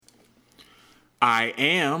I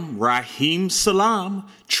am Raheem Salam,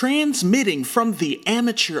 transmitting from the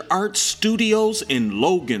Amateur Art Studios in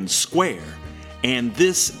Logan Square. And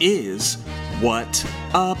this is What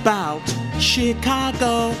About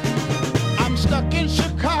Chicago? I'm stuck in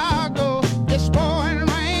Chicago, it's pouring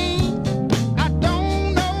rain. I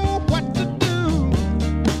don't know what to do.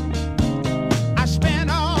 I spent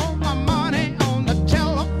all my money on the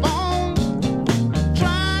telephone,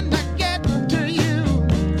 trying to get to you.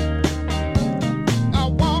 I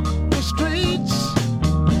walk the streets,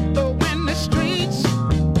 the windy streets,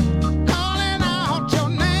 calling out your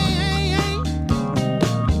name.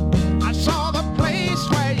 I saw the place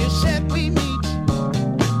where you said we meet.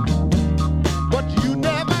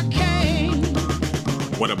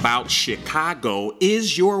 What About Chicago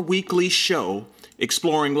is your weekly show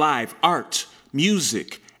exploring live art,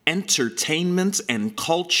 music, entertainment, and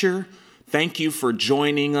culture. Thank you for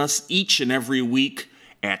joining us each and every week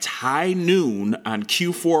at high noon on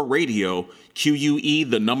Q4 Radio,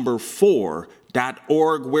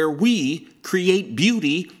 QUE4.org, where we create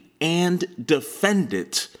beauty and defend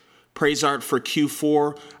it. Praise Art for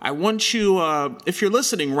Q4. I want you, if you're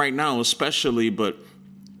listening right now especially, but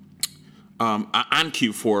on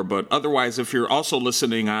Q4, but otherwise, if you're also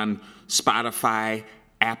listening on Spotify,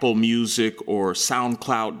 Apple Music, or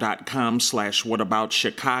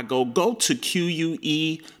SoundCloud.com/whataboutchicago, go to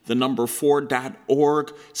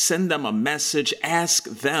QUE4.org, send them a message, ask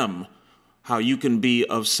them how you can be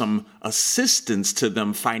of some assistance to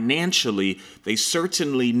them financially. They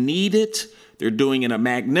certainly need it. They're doing a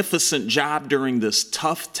magnificent job during this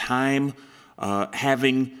tough time,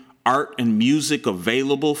 having art and music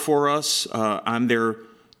available for us on their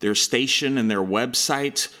station and their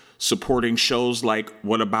website, supporting shows like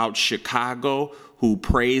What About Chicago, who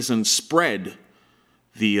praise and spread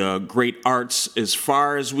the great arts as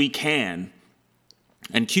far as we can.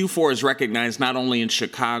 And Q4 is recognized not only in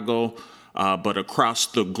Chicago, but across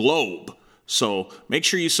the globe. So make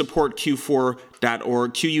sure you support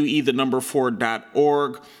Q4.org,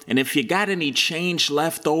 QUE4.org. And if you got any change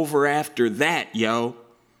left over after that,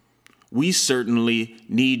 we certainly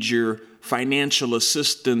need your financial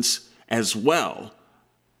assistance as well.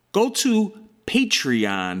 Go to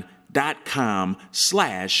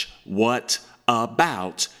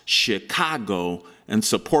patreon.com/whataboutchicago and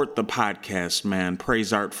support the podcast, man.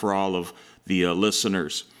 Praise Art for all of the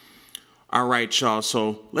listeners. All right, y'all,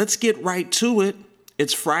 so let's get right to it.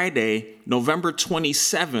 It's Friday, November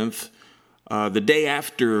 27th, the day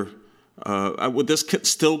after. Would this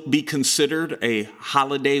still be considered a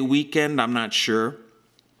holiday weekend? I'm not sure.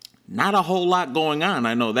 Not a whole lot going on,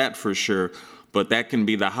 I know that for sure. But that can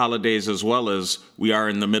be the holidays as well as we are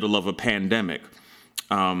in the middle of a pandemic.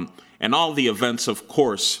 And all the events, of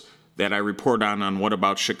course, that I report on What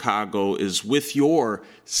About Chicago is with your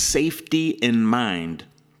safety in mind.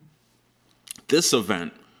 This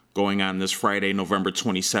event going on this Friday, November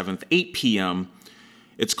 27th, 8 p.m.,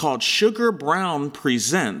 it's called Sugar Brown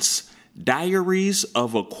Presents Diaries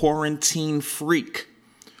of a Quarantine Freak.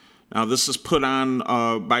 Now, this is put on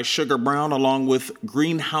by Sugar Brown along with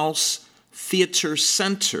Greenhouse Theater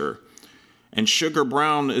Center. And Sugar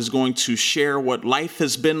Brown is going to share what life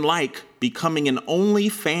has been like becoming an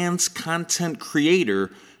OnlyFans content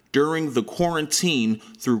creator during the quarantine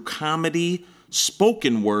through comedy,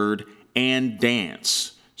 spoken word, and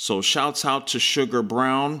dance. So shouts out to Sugar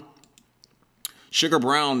Brown. Sugar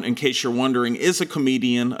Brown, in case you're wondering, is a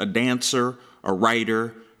comedian, a dancer, a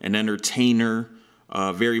writer, an entertainer,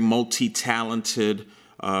 very multi-talented,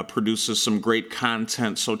 produces some great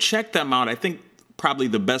content. So check them out. I think probably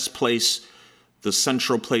the best place, the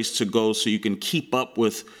central place to go so you can keep up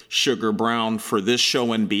with Sugar Brown for this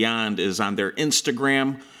show and beyond is on their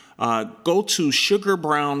Instagram. Go to Sugar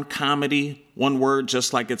Brown Comedy, one word,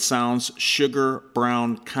 just like it sounds, Sugar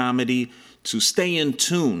Brown Comedy, to stay in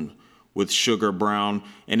tune with Sugar Brown.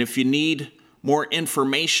 And if you need more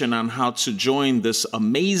information on how to join this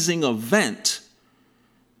amazing event,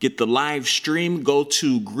 get the live stream, go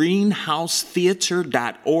to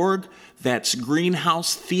greenhousetheater.org. That's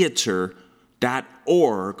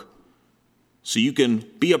greenhousetheater.org. So you can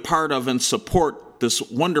be a part of and support this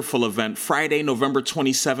wonderful event, Friday, November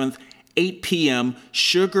 27th, 8 p.m.,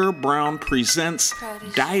 Sugar Brown Presents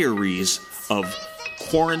Diaries of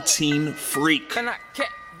Quarantine Freak.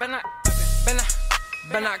 Better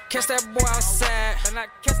not catch that boy outside.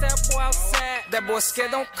 That boy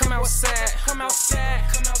scared, don't come outside.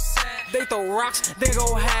 They throw rocks, they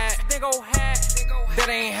go hide. That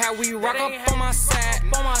ain't how we rock up on my side.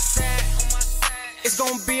 It's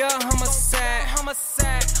gonna be a homicide.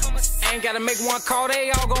 Ain't gotta make one call,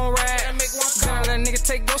 they all gon' ride. Gonna let a nigga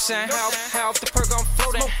take no shine. How off the perk I'm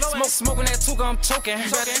floating. Smoke Smoking that tooka, I'm choking.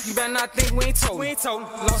 You better not think we ain't told.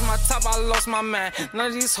 Lost my top, I lost my mind. None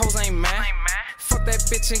of these hoes ain't mad. Fuck that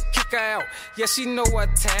bitch and kick her out. Yeah, she know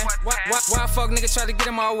what time. Why fuck nigga try to get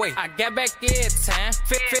in my way? I got back every time.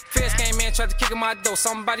 Fierce game man tried to kick in my door.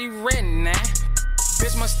 Somebody ready now.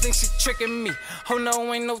 Bitch must think she tricking me. Oh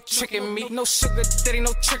no, ain't no tricking me. No sugar daddy,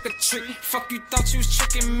 no trick or treat. Fuck you thought you was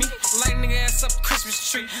tricking me. Light nigga ass up Christmas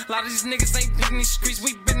tree. A lot of these niggas ain't been in these streets.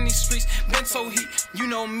 We been in these streets. Been so heat. You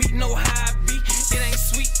know me, know how I be. It ain't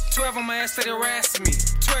sweet. 12 on my ass, they harassing me.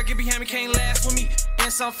 12 get behind me, can't last with me.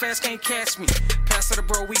 And some fast can't catch me. Pass to the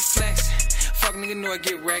bro, we flex. Fuck nigga know I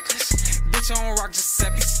get reckless. Bitch, I don't rock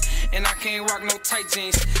Giuseppe's. And I can't rock no tight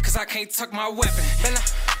jeans. Cause I can't tuck my weapon.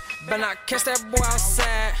 Better not catch that boy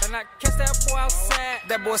outside.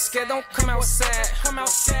 That boy scared, don't come outside.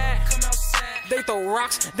 They throw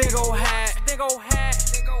rocks, they go hide.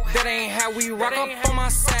 That ain't how we rock up on my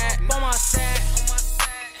side.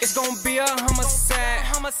 It's gon' be a homicide.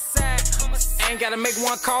 Ain't gotta make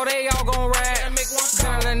one call, they all gon' ride.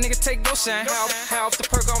 Gotta let a nigga take your shine. How off the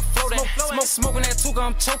perk, I'm floating. Smoking that tooka,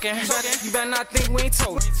 I'm choking. You better not think we ain't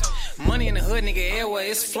told. Money in the hood, nigga, everywhere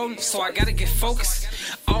it's floating. So I gotta get focused.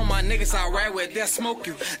 All my niggas I ride with, they'll smoke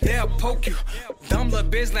you, they'll poke you. Dumb little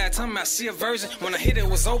bitch last time I see a version. When I hit it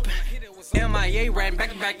was open. MIA riding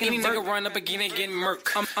back to back. Any nigga run up again and getting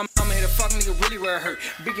murked. I'ma hit a fuck nigga really where it hurt.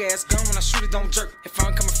 Big ass gun when I shoot it don't jerk. If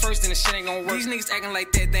I'm coming first then the shit ain't gon' work. These niggas acting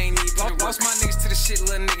like that, they ain't need to lost my niggas to the shit,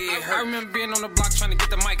 little nigga it hurt. I remember being on the block trying to get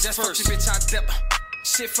the mic just first. Fuck your bitch, I dip.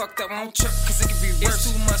 Shit fucked up, I don't trip, cause it could be worse.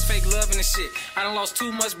 It's too much fake love in this shit. I done lost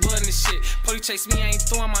too much blood in this shit. Police chase me, I ain't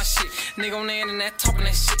throwing my shit. Nigga on the internet talking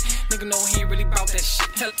that shit. Nigga know he ain't really bout that shit.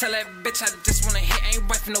 Tell that bitch I just wanna hit, ain't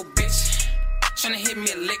wifing no bitch. Tryna hit me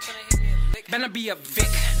a lick. Better be a Vic.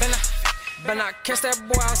 Better not catch that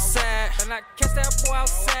boy outside.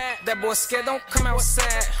 That boy scared, don't come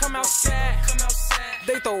outside.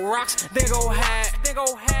 They throw rocks, they go hide.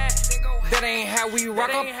 That ain't how we rock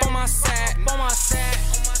up on my side.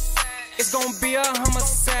 It's gon' be a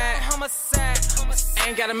homicide.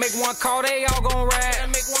 Ain't gotta make one call, they all gon' ride.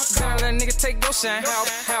 Gotta let a nigga take your shine.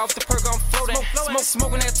 How off the perk, I'm floating.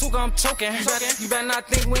 Smoking that tooka, I'm choking. You better not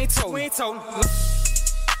think we ain't told.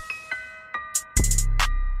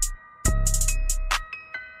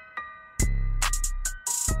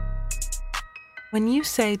 When you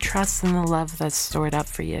say trust in the love that's stored up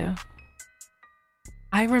for you,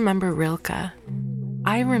 I remember Rilke.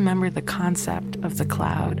 I remember the concept of the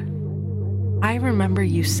cloud. I remember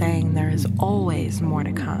you saying there is always more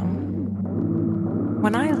to come.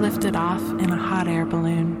 When I lifted off in a hot air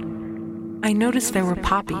balloon, I noticed there were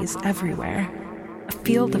poppies everywhere, a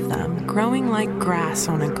field of them growing like grass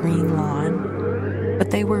on a green lawn,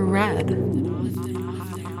 but they were red.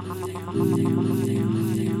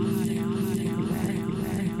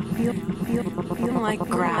 Feel like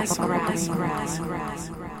grass.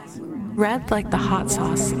 Red like the hot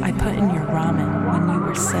sauce I put in your ramen when you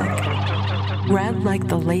were sick. Red like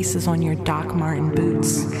the laces on your Doc Marten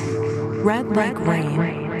boots. Red like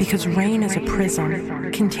rain, because rain is a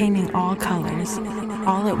prism containing all colors,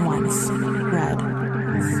 all at once, red.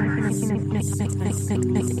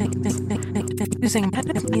 Using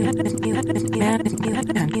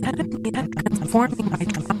forming my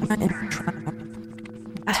trauma and trauma.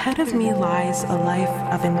 Ahead of me lies a life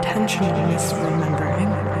of intentional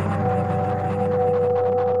misremembering.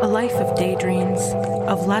 A life of daydreams,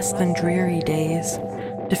 of less than dreary days,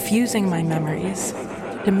 diffusing my memories,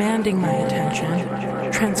 demanding my attention,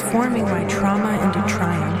 transforming my trauma into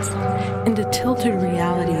triumph, into tilted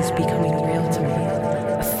realities becoming real to me,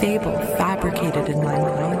 a fable fabricated in my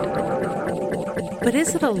mind. But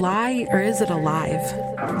is it a lie or is it alive?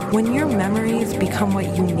 When your memories become what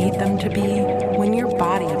you need them to be, when your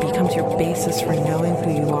body becomes your basis for knowing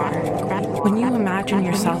who you are, when you imagine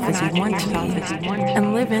yourself as you want to be,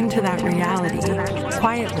 and live into that reality,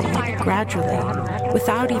 quietly, gradually,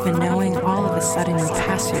 without even knowing, all of a sudden you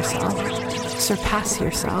surpass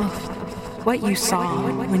yourself. What you saw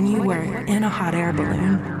when you were in a hot air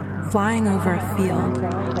balloon, flying over a field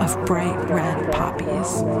of bright red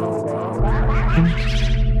poppies.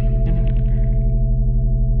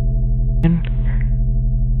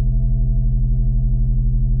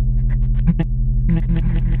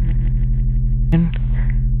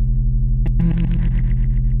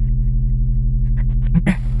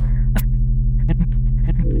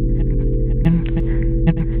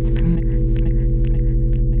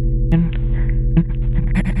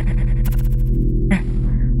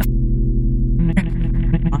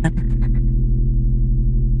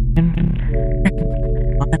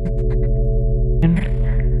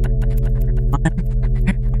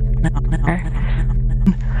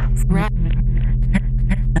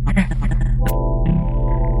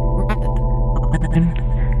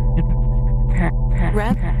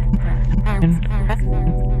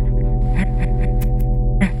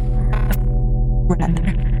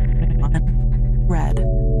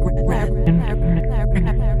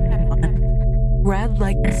 Red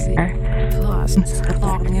like the sea. Plus,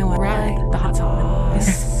 long you red like the hot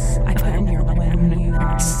sauce. I put in your when you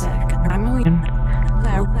are sick. I'm a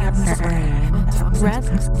red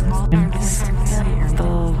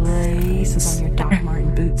the laces on your Doc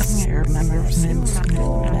Marten boots. Your members in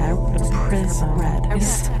prison. Red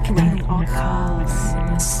is in all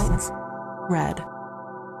colors. Red.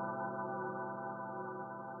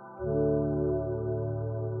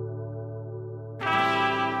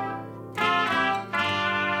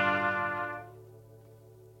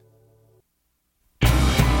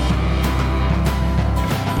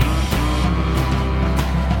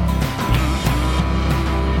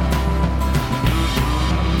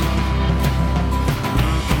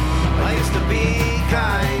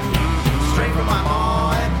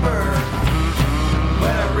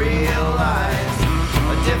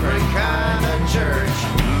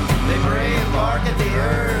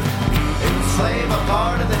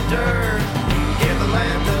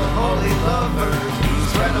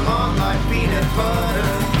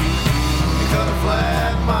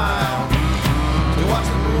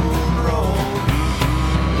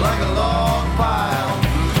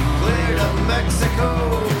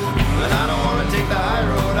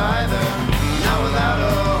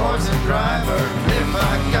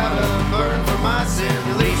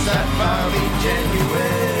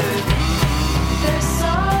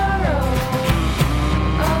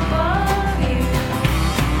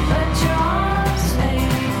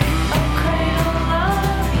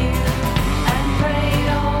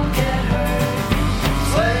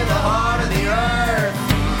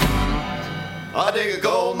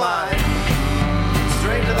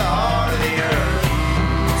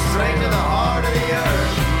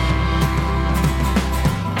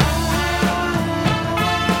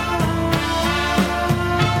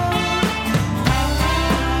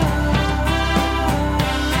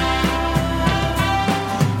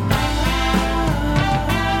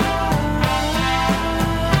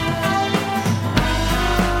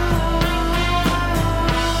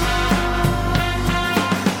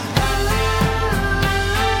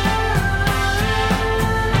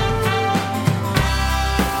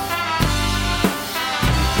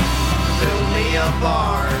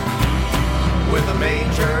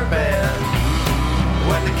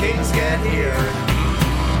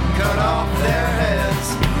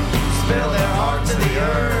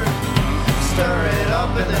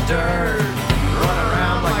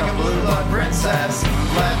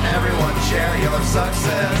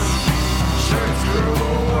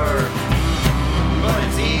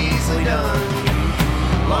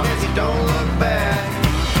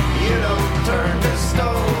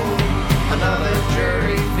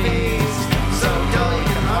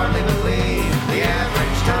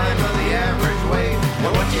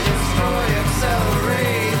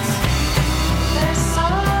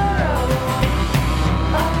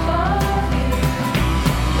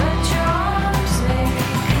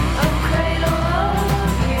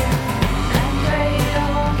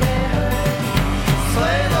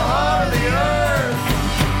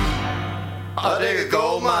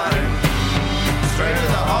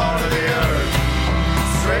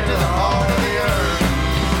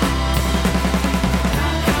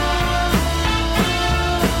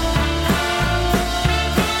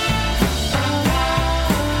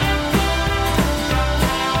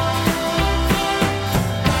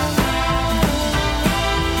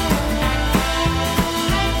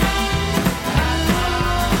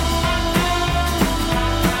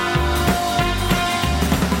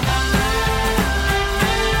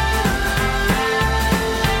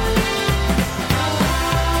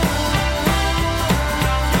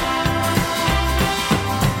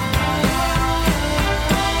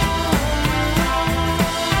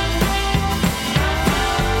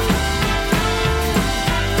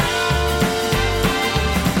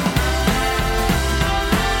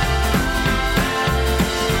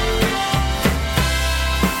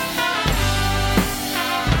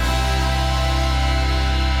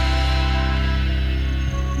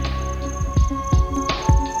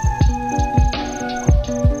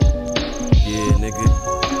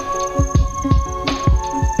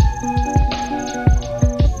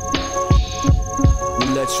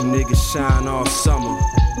 Shine all summer,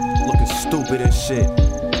 looking stupid and shit.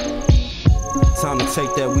 Time to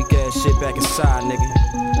take that weak ass shit back inside, nigga.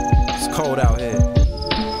 It's cold out here.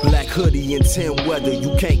 Black hoodie in 10 weather,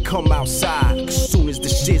 you can't come outside. As soon as the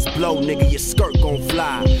shits blow, nigga, your skirt gon'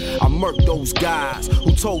 fly. I murked those guys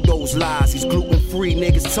who told those lies. These gluten-free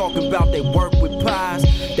niggas talking about they work with pies.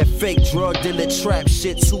 That fake drug dealer trap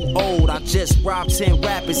shit too old. I just robbed 10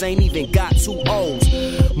 rappers, ain't even got 2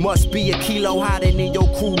 O's. Must be a kilo higher than your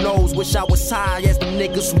crew knows. Wish I was high as the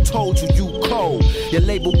niggas who told you you cold. Your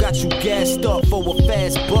label got you gassed up for a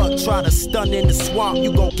fast buck. Try to stun in the swamp,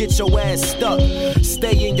 you gon' get your ass stuck.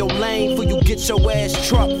 Stay in your lane for you get your ass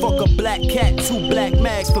truck. Fuck a black cat, 2 black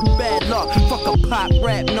mags for bad luck. Fuck a pop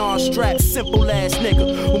rap, non-strap, simple ass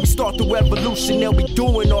nigga. When we start the revolution, they'll be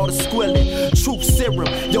doing all the squilling. Truth serum,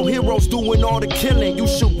 your heroes doing all the killing. You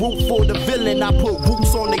should root for the villain, I put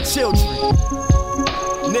roots on their children.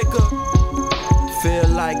 Nigga, feel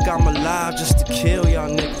like I'm alive just to kill y'all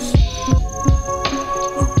niggas.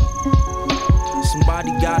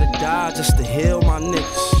 Somebody gotta die just to heal my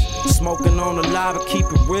niggas. Smoking on the live and keep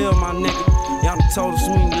it real, my nigga. Y'all done told us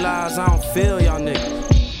so many lies, I don't feel y'all niggas.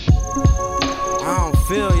 I don't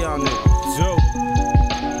feel y'all niggas. Yo.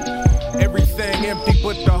 Everything empty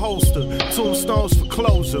but the holster. Tombstones for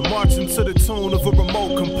closure. Marching to the tune of a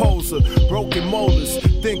remote composer. Broken molars,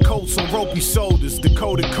 thin coats on ropey shoulders.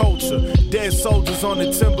 Decoded culture. Dead soldiers on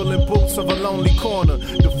the Timberland boots of a lonely corner.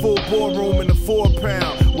 The full boardroom in the 4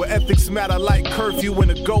 pound. Where ethics matter like curfew in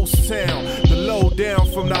a ghost town. The low down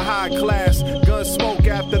from the high class. Gun smoke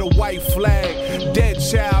after the white flag. Dead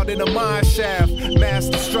child in a mine shaft. Mass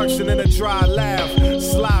destruction in a dry laugh.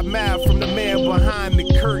 Sly math from the man behind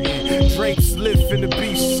the curtain. Drapes lift and the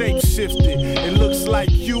beast shape shifted. It looks like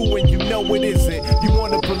you and you know it isn't. You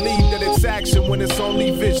wanna believe that it's action when it's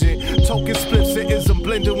only vision. Token splits and ism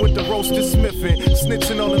blending with the roasted smithing.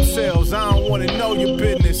 Snitching on themselves, I don't wanna know your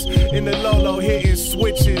business. In the Lolo hitting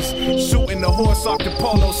switches. Shooting the horse off the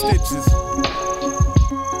polo stitches.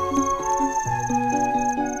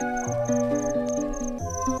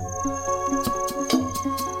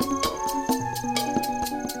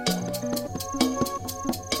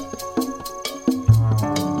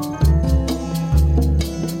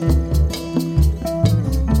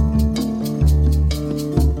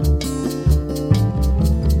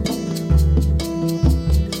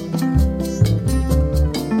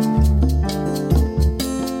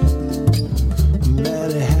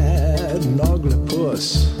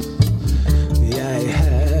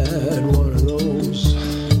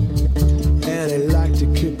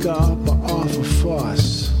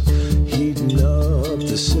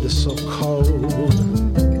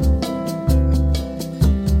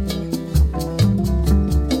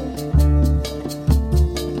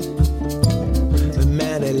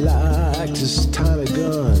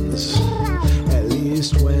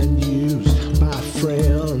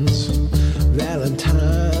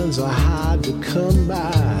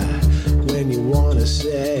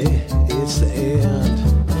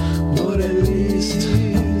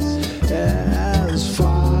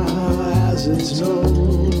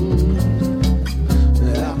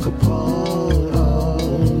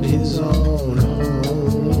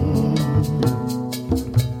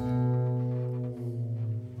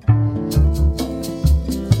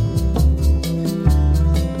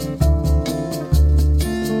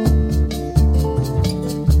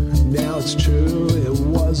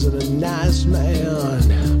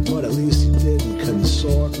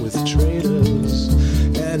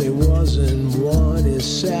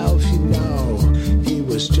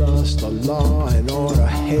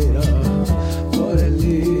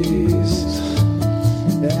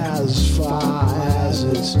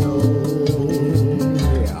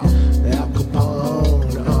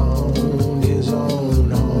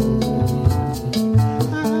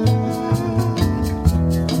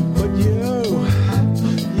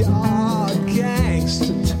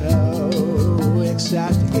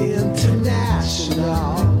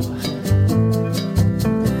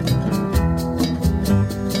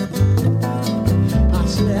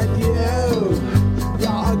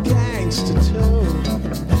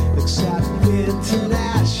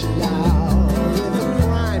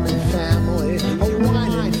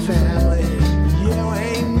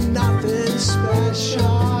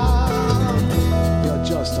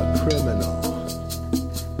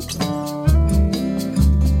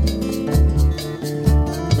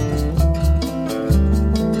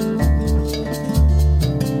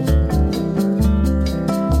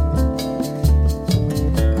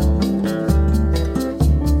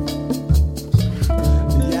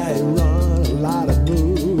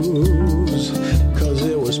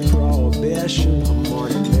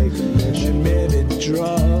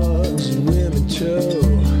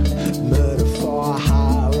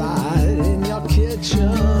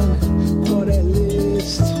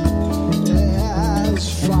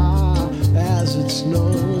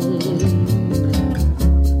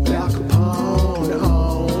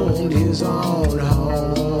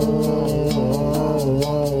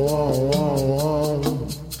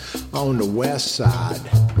 west side.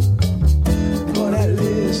 But at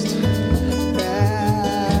least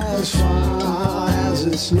as far as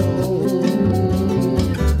it's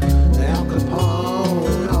known, Al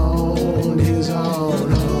Capone owned his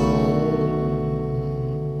own home.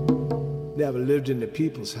 Never lived in the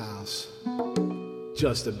people's house,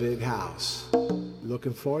 just a big house.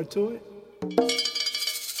 Looking forward to it?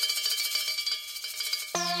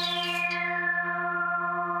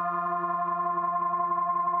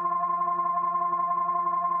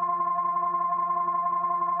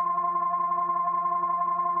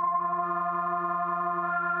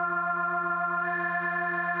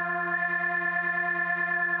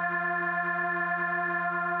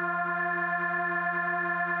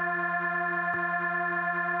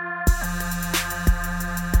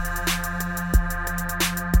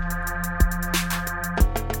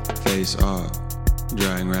 Face Art,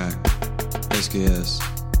 Drying Rack, SKS,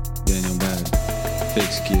 Daniel Bad,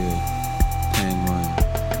 Fix Kid, Penguin,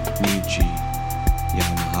 Nietzsche,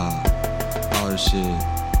 Yamaha, all the shit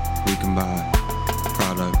we can buy,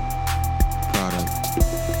 product,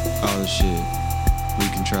 all the shit we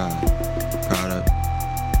can try, product,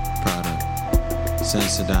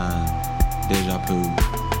 Sensodyne, Deja Vu,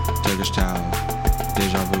 Turkish Towel,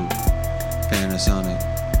 Deja Vu, Panasonic,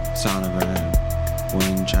 Sonogram,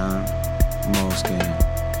 Wind Chime, Moleskine,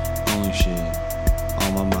 only shit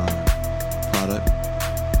on my mind. Product.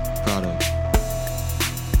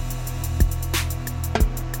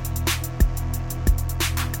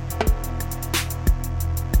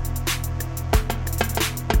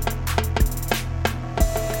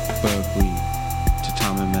 Buckwheat,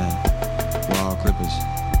 Tatami Mat, Wild Clippers,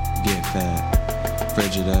 Get Fat,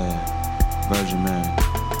 Frigidaire, Virgin Mary,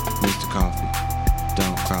 Mr. Coffee,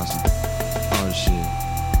 Don't Cross 'em. All the shit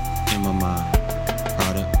in my mind.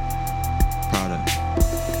 Product.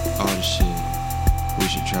 All the shit we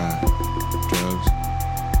should try. Drugs.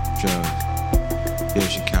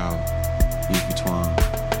 Yoshikawa, Yuki Twan,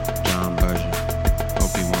 John Berger,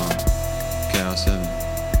 OP1, Cal 7,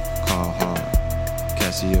 Carl Hart,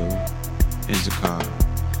 Casio, Instacar.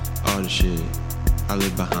 All the shit I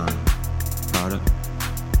live behind. Product.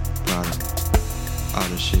 All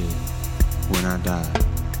the shit when I die.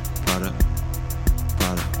 Product.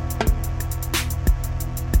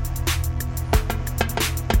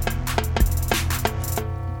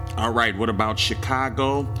 All right, what about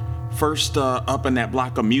Chicago? First up in that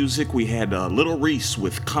block of music, we had Little Reese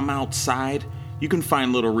with Come Outside. You can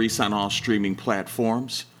find Little Reese on all streaming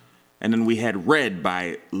platforms. And then we had Red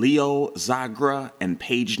by Leo Zagra and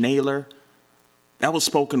Paige Naylor. That was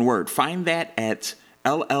spoken word. Find that at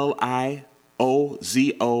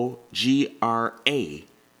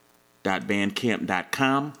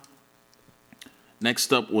LLIOZOGRA.bandcamp.com.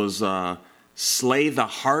 Next up was Slay the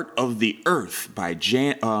Heart of the Earth by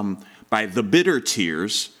The Bitter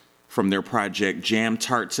Tears from their project Jam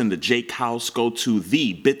Tarts in the Jake House. Go to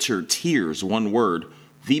The Bitter Tears, one word,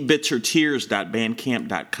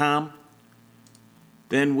 thebittertears.bandcamp.com.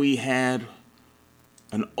 Then we had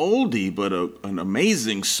an oldie but an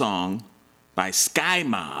amazing song by Sky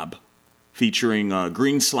Mob featuring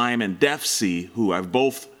Green Slime and Def C, who I've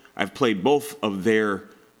played both of their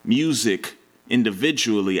music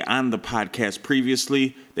individually on the podcast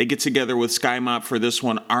previously. They get together with Sky Mob for this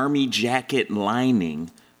one, Army Jacket Lining.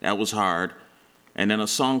 That was hard. And then a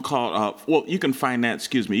song called, you can find that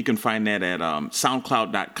at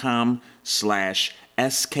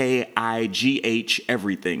soundcloud.com/SKIGH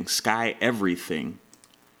everything, Sky Everything.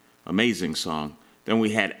 Amazing song. Then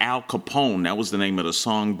we had Al Capone. That was the name of the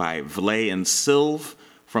song by Vlay and Sylv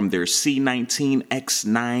from their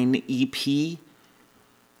C19X9 EP.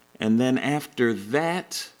 And then after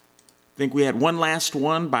that, I think we had one last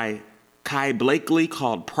one by Kai Blakely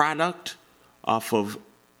called Product off of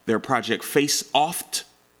their project Face Oft.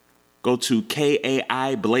 Go to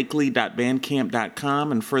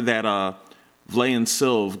kaiblakely.bandcamp.com. And for that Vlay and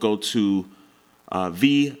Sylv, go to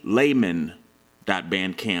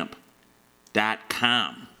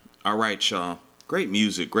vlayman.bandcamp.com. All right, y'all. Great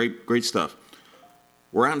music. Great stuff.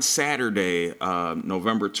 We're on Saturday,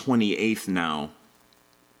 November 28th now.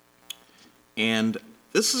 And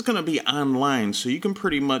this is going to be online, so you can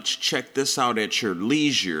pretty much check this out at your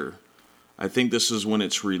leisure. I think this is when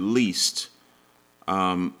it's released.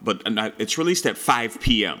 But it's released at 5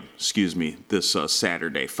 p.m., this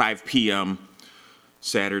Saturday. 5 p.m.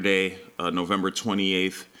 Saturday, November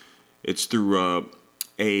 28th. It's through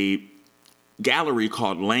a gallery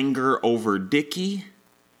called Langer over Dickey.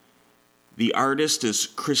 The artist is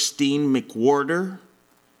Christine McWhorter.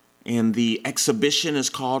 And the exhibition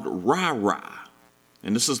is called Rah Rah.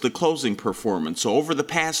 And this is the closing performance. So over the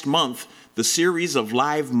past month, The series of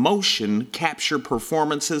live motion capture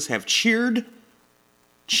performances have cheered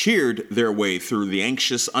their way through the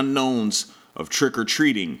anxious unknowns of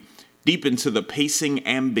trick-or-treating, deep into the pacing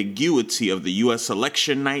ambiguity of the U.S.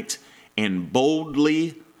 election night, and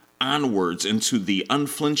boldly onwards into the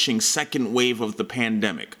unflinching second wave of the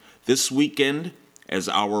pandemic. This weekend, as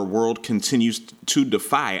our world continues to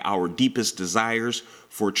defy our deepest desires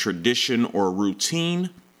for tradition or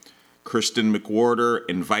routine, Kristen McWhorter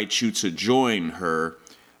invites you to join her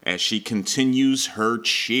as she continues her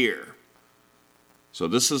cheer. So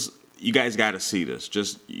you guys got to see this.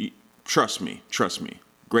 Just trust me.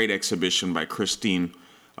 Great exhibition by Kristen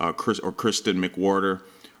McWhorter.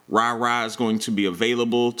 Rah-Rah is going to be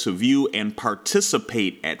available to view and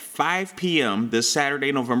participate at 5 p.m. this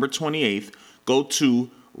Saturday, November 28th. Go to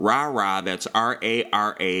Rah-Rah, that's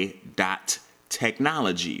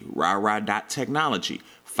RARA.technology, Rah-Rah.technology.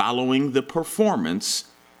 Following the performance,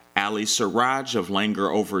 Ali Siraj of Langer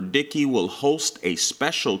Over Dickey will host a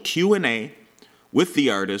special Q&A with the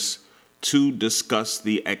artists to discuss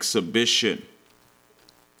the exhibition.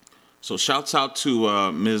 So shouts out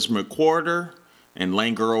to Ms. McWhorter and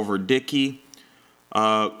Langer Over Dickey.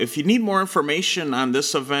 If you need more information on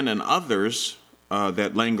this event and others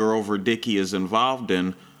that Langer Over Dickey is involved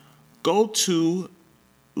in, go to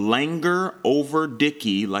Langer Over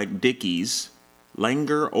Dickey, like Dickies,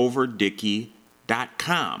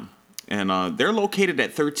 langeroverdickey.com. And they're located at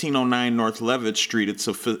 1309 North Levitt Street.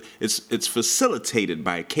 It's facilitated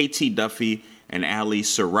by KT Duffy and Ali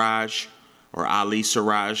Siraj.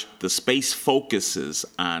 The space focuses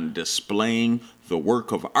on displaying the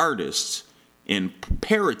work of artists in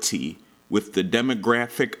parity with the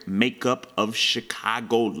demographic makeup of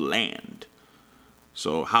Chicagoland.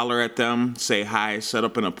 So holler at them, say hi, set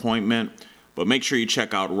up an appointment. But make sure you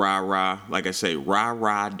check out Rah-Rah. Like I say,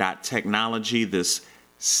 Rah-Rah.technology this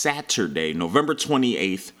Saturday, November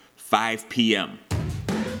 28th, 5 p.m.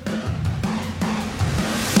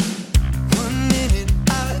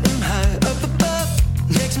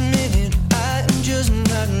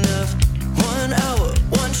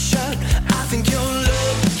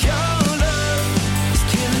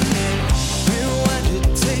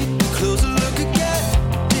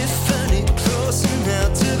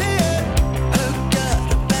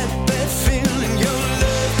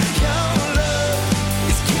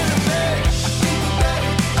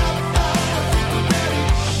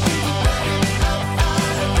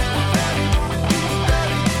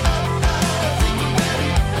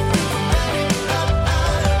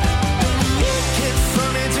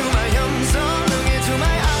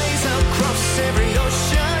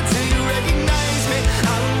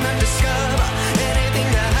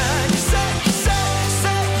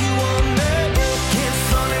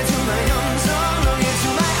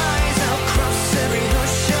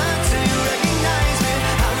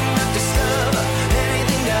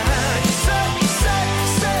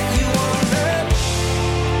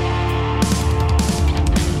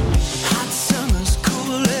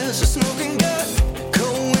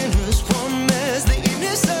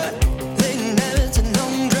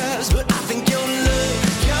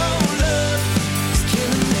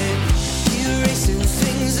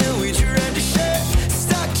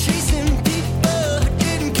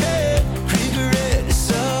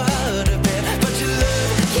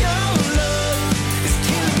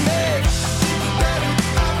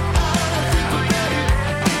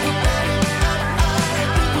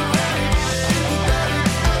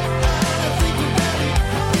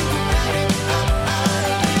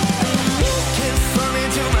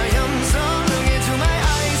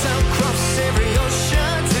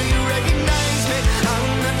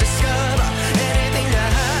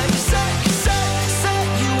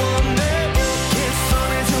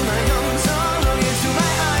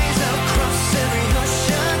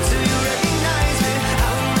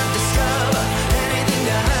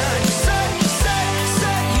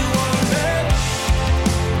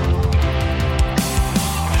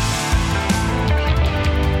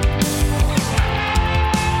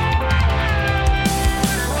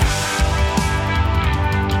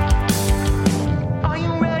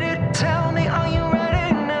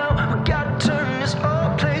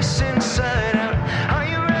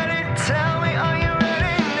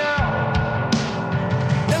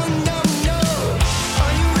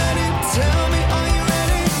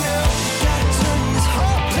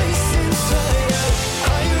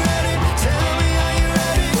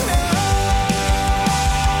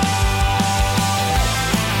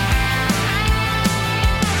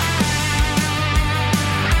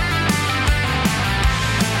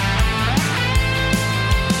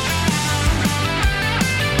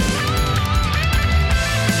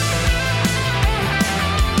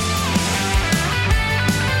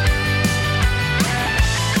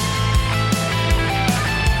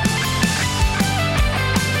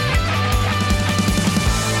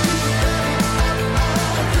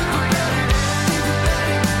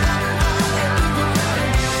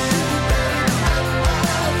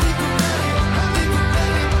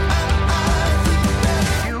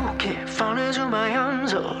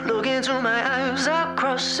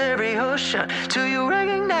 ocean. Till you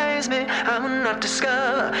recognize me, I will not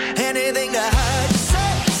discover anything to hide. Say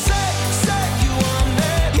you want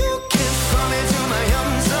me. You can fall into my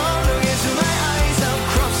arms, look into my eyes. I'll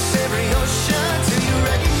cross every ocean. Till you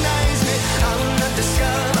recognize me, I will not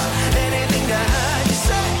discover anything to hide.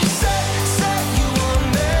 Say you want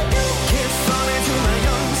me. You can fall into my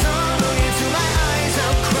arms, look into my eyes.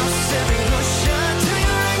 I'll cross every ocean. Till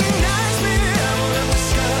you recognize me, I will not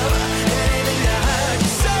discover anything to hide.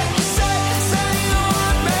 Say you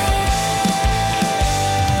want me.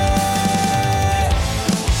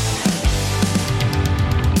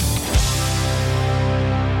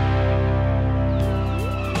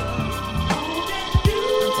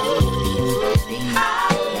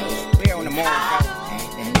 We're on the morning show.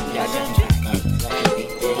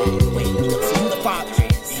 Wait, who the father is?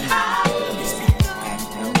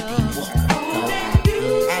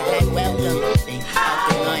 Welcome.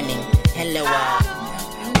 Good morning. Hello,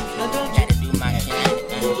 gotta do my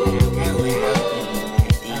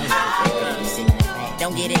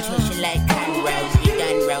don't get it twisted like cornrows. We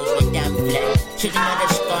done rows, we done flow. Should another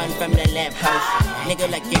scorn from the lamppost. Nigga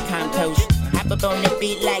like your compost. Hop up on the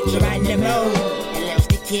beat like Geronimo. And loves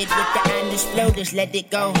the kid with the honest flow. Just let it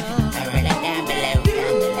go. Alright, like down below.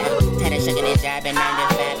 Tired of sucking and driving 9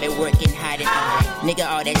 to 5. Been working hard and nigga,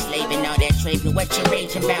 all that slaving, all that trading. What you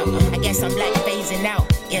raging about? I guess I'm like phasing out.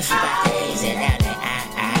 Guess you about to haze it out. Like,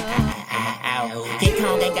 King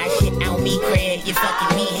Kong ain't got shit on me, Craig. You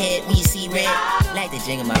fucking me head when you see red. Like the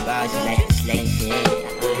jingle my balls, just like the slay shit.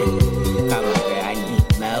 Call my girl, I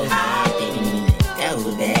need more. Didn't mean to go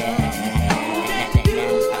there.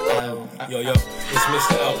 Yo, it's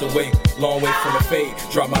Mr. Out the Way, long way from the fade.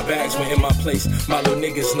 Drop my bags when in my place. My little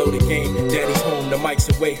niggas know the game. Daddy's home, the mic's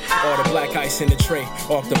away. All the black ice in the tray.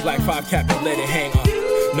 Off the black 5 cap and let it hang up.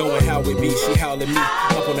 Knowing how it be, she howling me.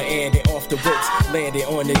 Up on the end and off the ropes. Landed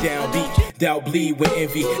on the downbeat. Doubt bleed with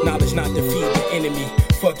envy. Knowledge not defeat the enemy.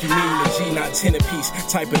 Fuck you mean the G, not 10 apiece.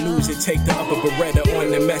 Type of news it take the upper Beretta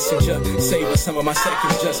on the messenger. Savor some of my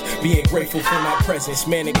seconds just being grateful for my presence.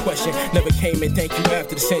 Man in question never came and thank you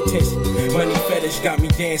after the sentence. Money fetish got me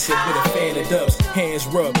dancing with a fan of dubs. Hands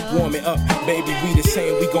rubbed, warming up. Baby, we the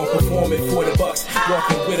same, we gon' perform it for the bucks.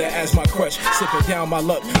 Walking with her as my crush, sipping down my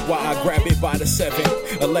luck while I grab it by the 7.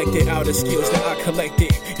 Elected out of skills that I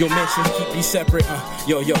collected. Your mentions keep me separate.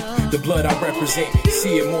 Yo, the blood I represent.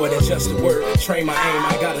 See it more than just a word. Train my aim,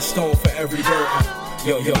 I got a stone for every bird.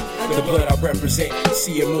 Yo, the blood I represent.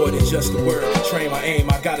 See it more than just a word. Train my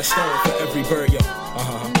aim, I got a stone for every bird. Yo,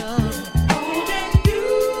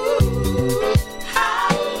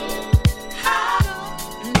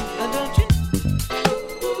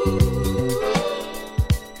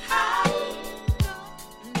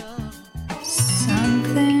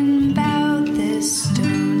 Something about this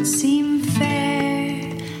don't seem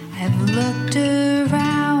fair. I've looked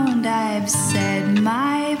around, I've said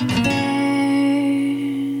my prayers.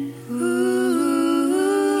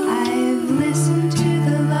 I've listened to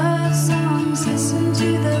the love songs, listened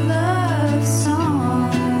to the love songs.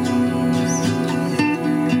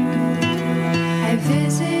 I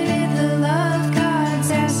visited the love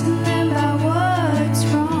gods, asking them about what's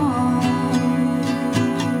wrong.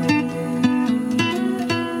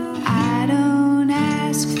 I don't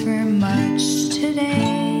ask for much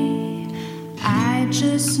today. I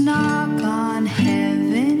just knock on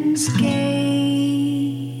heaven's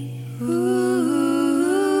gate.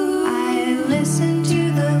 I listen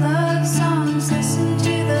to the love songs, listen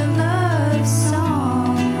to the love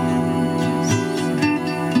songs.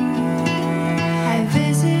 I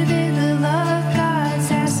visited the love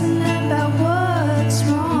gods, asking them about what's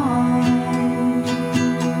wrong.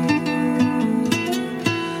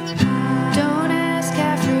 Don't ask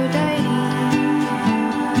Aphrodite,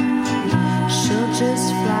 she'll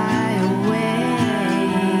just fly away.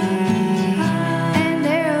 And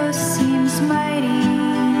Eros seems mighty,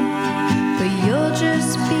 but you'll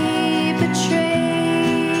just be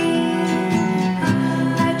betrayed.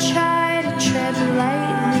 I try to tread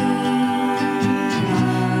lightly,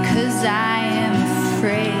 'cause I am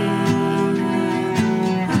afraid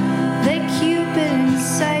that Cupid and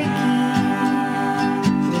Psyche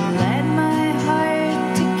will let my heart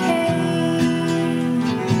decay.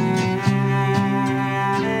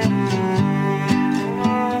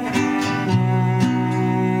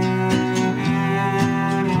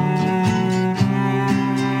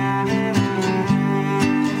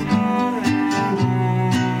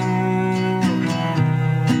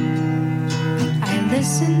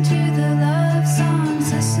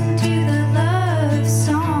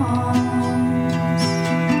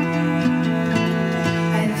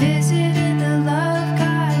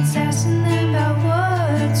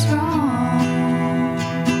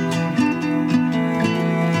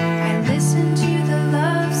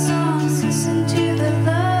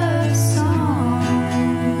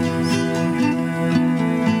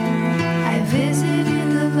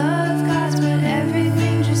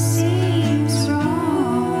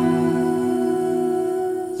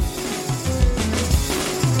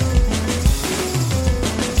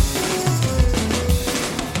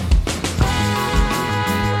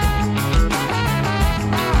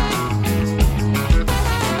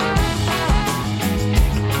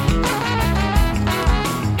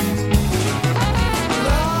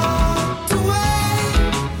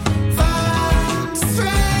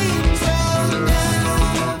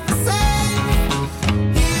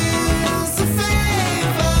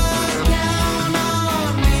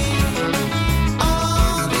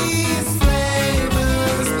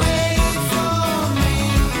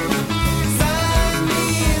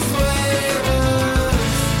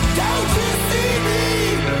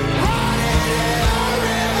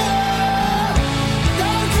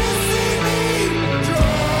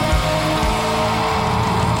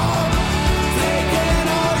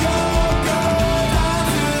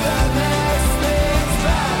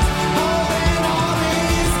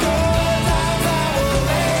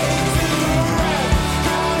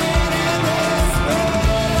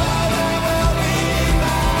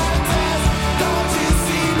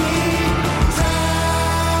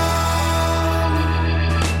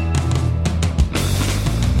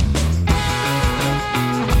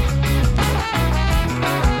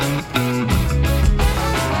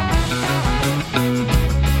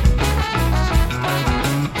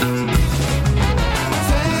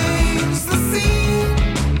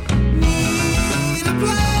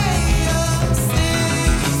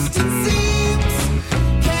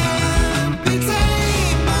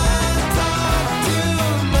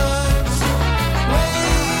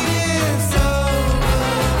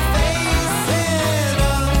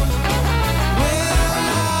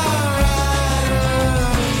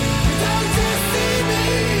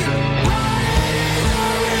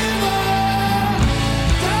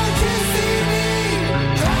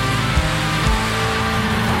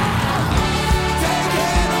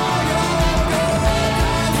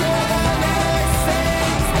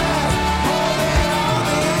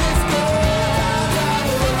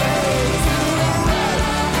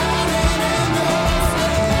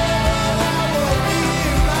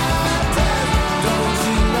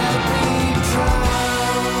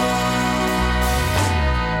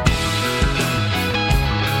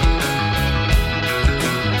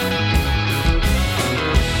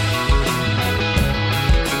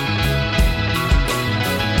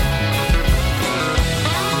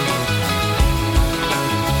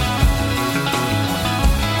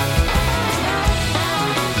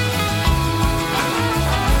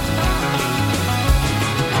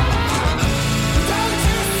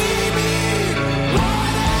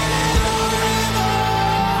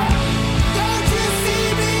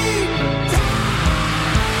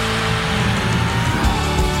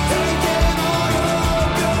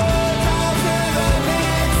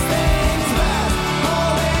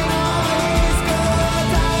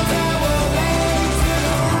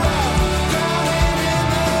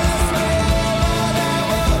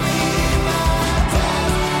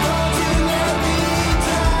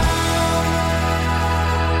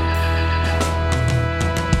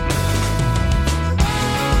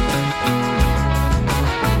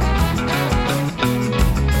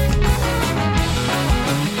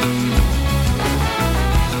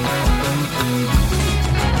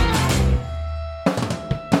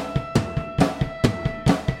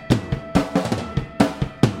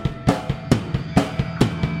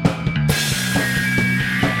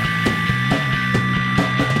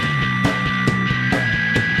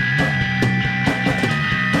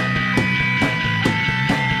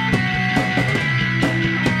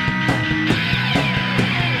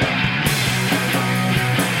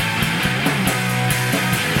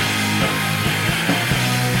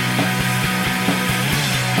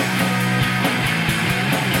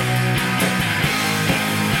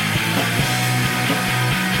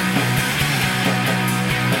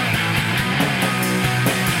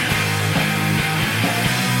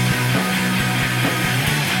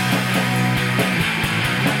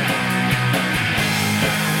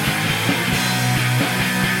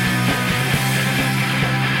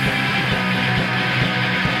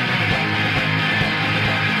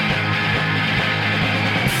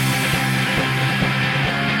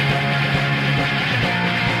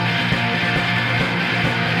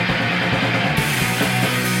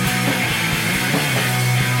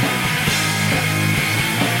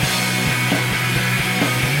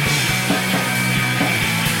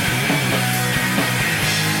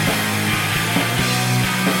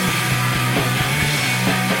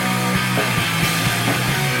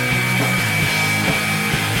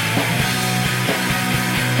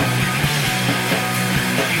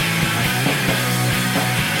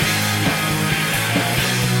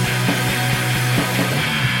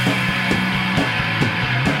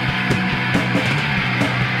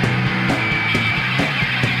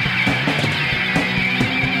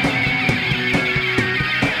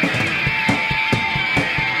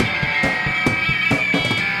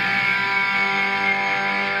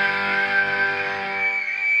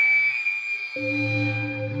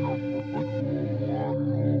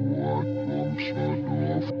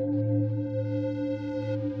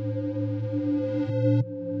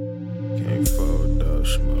 Can't fold up,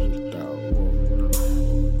 smoked out, woke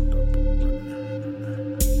up and running.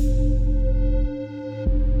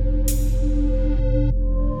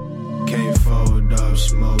 Can't fold up,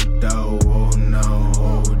 smoked out, whoa, now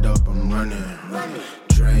hold up, I'm running.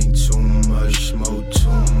 Drank too much, smoked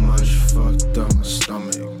too much, fucked up my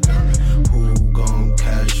stomach. Who gon'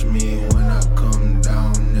 catch me when I come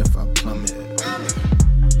down if I plummet?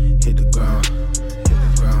 Hit the ground, hit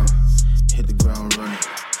the ground, hit the ground running.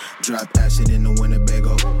 Drop acid in the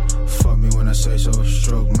Winnebago. Fuck me when I say so.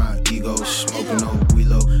 Stroke my ego. Smoking on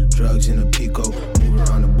Wheelo. Drugs in a Pico. Move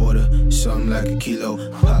around the border. Something like a kilo.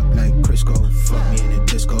 Pop like Crisco. Fuck me in the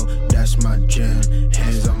disco. That's my jam.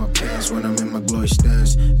 Hands on my pants when I'm in my glory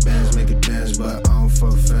stance. Bands make it dance, but I don't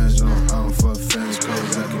fuck fans. No, I don't fuck fans.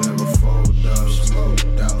 Cause I can never fold up.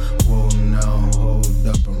 Smoked out. Whoa, now hold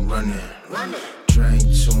up. I'm running. Drank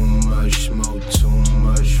too much. Smoked too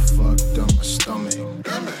much. Fucked up my stomach.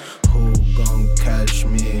 Who gon' catch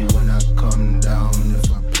me when I come down if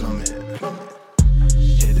I plummet?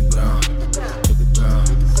 Hit the ground, hit the ground,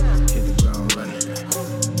 hit the ground running.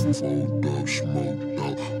 Fold up, smoked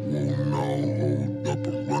up, whoa now, hold up,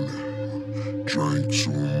 I'm running. Drank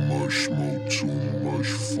too much, smoked too much,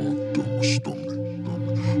 fucked up my stomach.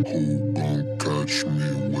 Who gon' catch me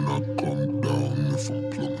when I come down if I'm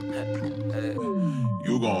plummet?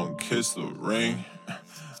 You gon' kiss the ring,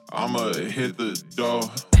 I'ma hit the door.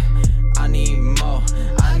 I need more,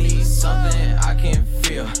 I need something I can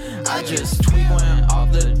feel. I just tweak when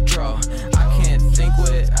off the draw. I can't think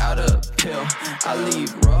without a pill. I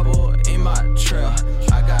leave rubble in my trail.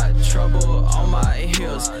 I got trouble on my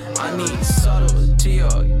heels. I need subtlety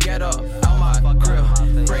or get up out my grill.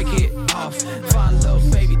 Break it off, find a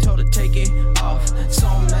little baby, told her take it off. So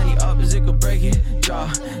many uppers it could break it. Jaw,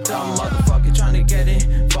 dumb motherfucker trying to get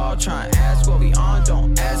it. Ball trying to ask what we on,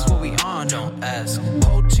 don't ask what we on, don't ask.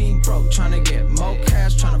 Whole team broke, trying to get more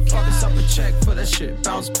cash, trying to fuck us up a check for that shit.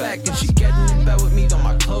 Bounce back and she getting in bed with me, though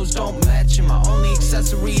my clothes don't match. And my only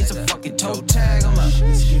accessory is a fucking toe tag. I'm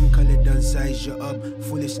a skin color done size you up,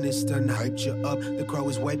 foolishness done hyped you up. The crowd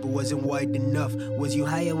was white but wasn't wide enough. Was you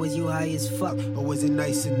high or was you high as fuck? Or was it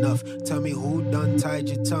nice enough? Tell me who done tied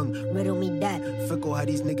your tongue? Riddle me that. Fickle how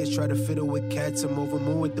these niggas try to fiddle with cats. I'm over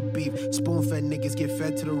moon with the beef. Spoon fed niggas get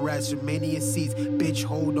fed to the rats. Romania seats, bitch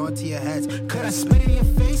hold on to your hats. Could I spit in your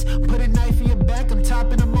face? Put a knife in your back. I'm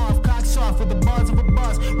topping them off. Cocks off with the bars of a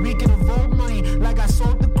boss. Reeking of old money like I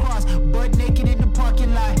sold the cross. Butt naked in the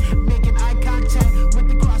parking lot. Making eye contact with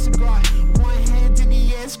the cross and guard. One hand in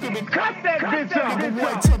the air screaming, cut that bitch up.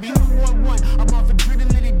 What? Tell me who won one. I'm off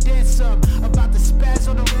adrenaline and then some. About to spaz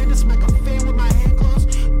on the random. Smack a fan with my hand closed.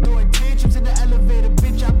 Throwing tantrums in the elevator.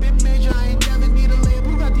 Bitch, I been major. I ain't never need a label.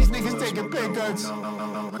 Who got these niggas taking pay cuts?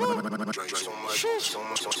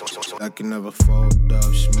 I can never fold up,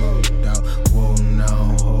 smoked out. Whoa,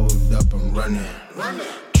 now hold up, I'm running.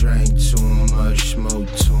 Drank too much,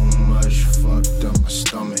 smoked too much, fucked up my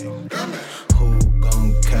stomach. Who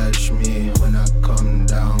gon' catch me when I come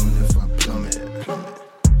down if I plummet?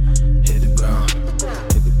 Hit the ground,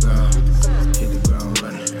 hit the ground,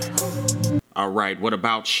 All right, what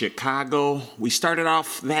about Chicago? We started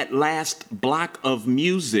off that last block of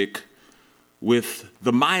music with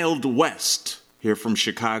the Mild West here from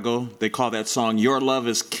Chicago. They call that song Your Love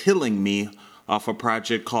Is Killing Me off a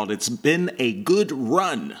project called It's Been a Good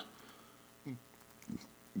Run.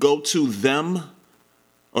 Go to the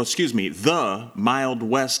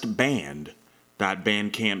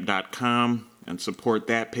mildwestband.bandcamp.com and support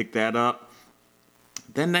that, pick that up.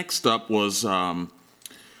 Then next up was a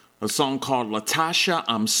song called Latasha,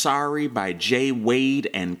 I'm Sorry by Jay Wade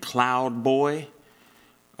and Cloud Boy.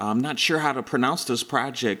 I'm not sure how to pronounce this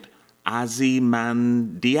project.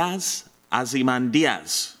 Ozymandias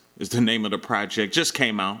is the name of the project. Just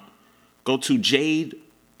came out. Go to J,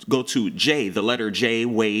 the letter J,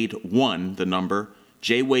 Wade 1, the number,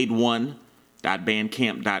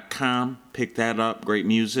 jwade1.bandcamp.com. Pick that up. Great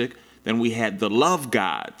music. Then we had The Love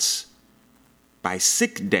Gods by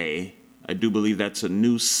Sick Day. I do believe that's a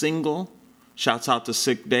new single. Shouts out to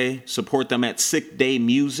Sick Day. Support them at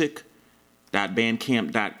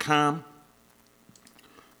sickdaymusic.bandcamp.com.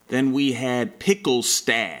 Then we had Pickle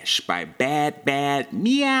Stash by Bad Bad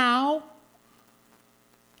Meow.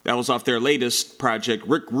 That was off their latest project.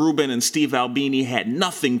 Rick Rubin and Steve Albini had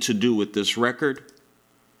nothing to do with this record.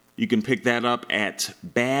 You can pick that up at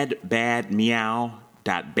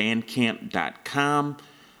badbadmeow.bandcamp.com.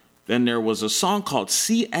 Then there was a song called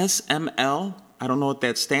CSML. I don't know what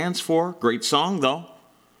that stands for. Great song, though.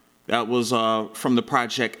 That was from the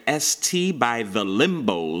project ST by The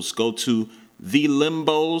Limbos. Go to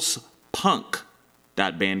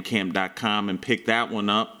thelimbospunk.bandcamp.com and pick that one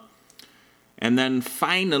up. And then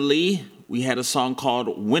finally, we had a song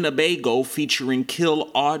called Winnebago featuring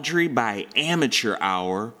Kill Audrey by Amateur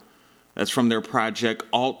Hour. That's from their project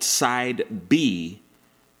Alt Side B.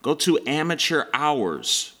 Go to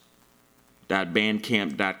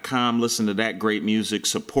amateurhours.bandcamp.com. Listen to that great music.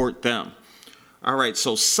 Support them. All right,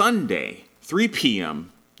 so Sunday, 3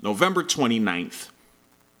 p.m., November 29th,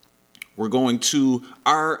 we're going to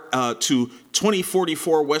our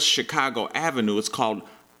 2044 West Chicago Avenue. It's called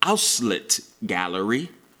Auslet Gallery.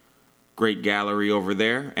 Great gallery over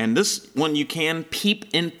there. And this one you can peep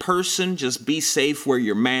in person. Just be safe, wear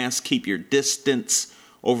your mask, keep your distance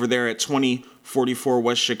over there at 2044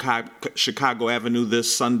 West Chicago Avenue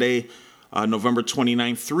this Sunday, November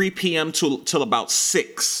 29th, 3 p.m. till about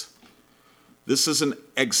 6. This is an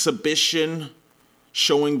exhibition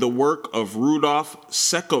showing the work of Rudolf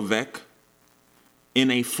Sekovec in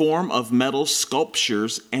a form of metal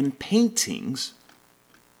sculptures and paintings.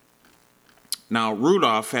 Now,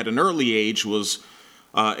 Rudolf, at an early age, was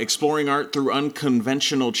exploring art through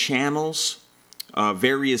unconventional channels,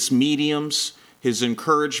 various mediums. His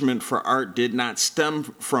encouragement for art did not stem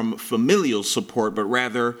from familial support, but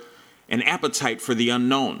rather an appetite for the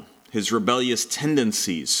unknown. His rebellious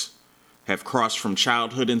tendencies have crossed from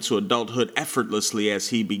childhood into adulthood effortlessly as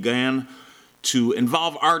he began to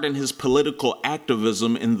involve art in his political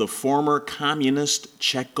activism in the former communist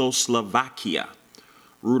Czechoslovakia.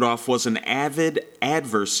 Rudolf was an avid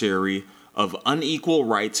adversary of unequal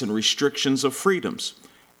rights and restrictions of freedoms.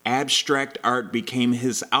 Abstract art became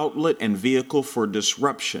his outlet and vehicle for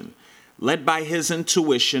disruption. Led by his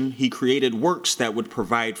intuition, he created works that would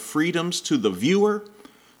provide freedoms to the viewer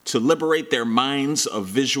to liberate their minds of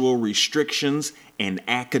visual restrictions and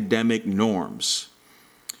academic norms.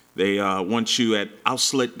 They want you at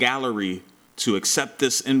Auslet Gallery to accept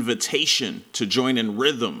this invitation to join in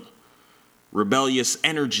rhythm, rebellious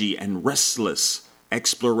energy, and restless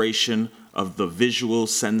exploration of the visual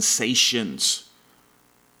sensations.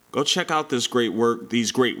 Go check out these great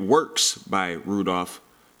works by Rudolf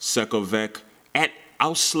Sekovec at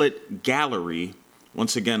Auslet Gallery,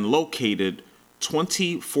 once again located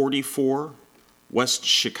 2044 West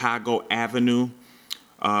Chicago Avenue.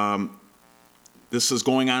 This is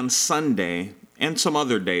going on Sunday and some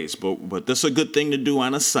other days, but this is a good thing to do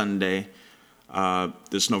on a Sunday.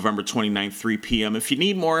 This November 29th, 3 p.m. If you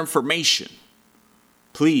need more information,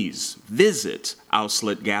 please visit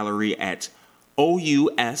Auslet Gallery at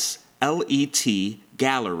OUSLET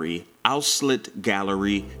Gallery,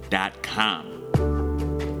 OusletGallery.com.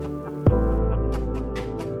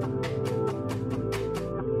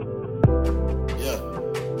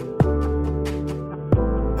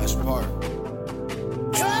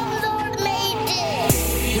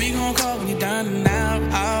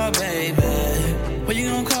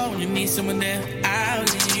 Someone there, I'll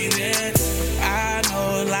need it. I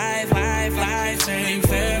know life ain't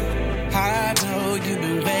fair. I know you've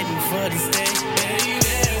been waiting for this day, baby.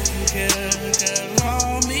 You can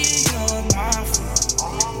call me on my phone.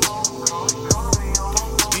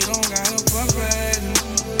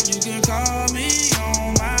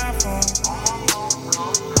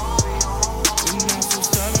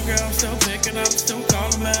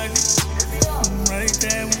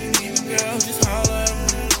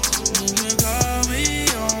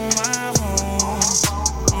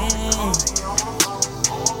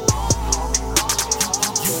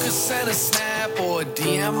 or a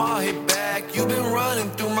DM, I'll hit back. You've been running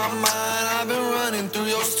through my mind, I've been running through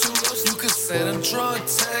yours too. You could send a drunk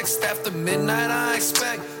text after midnight, I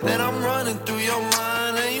expect. Then I'm running through your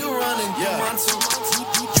mind and you running through mine too.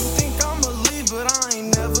 You think I'ma leave, but I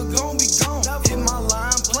ain't never gonna be gone. Hit my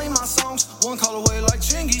line, play my songs, one call away like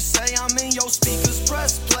Chingy say. I'm in your speakers,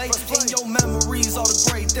 press play. In your memories, all the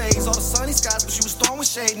great days, all the sunny skies, but you was throwing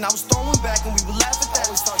shade and I was throwing back and we would laugh at that.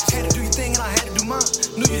 Had to do your thing and I had to do mine.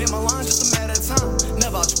 Knew you hit my line just a matter of time.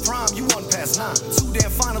 Never out your prime, you wasn't past 9. Too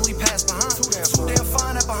damn finally passed behind. Too damn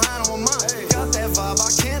fine that behind on my mind. Got that vibe, I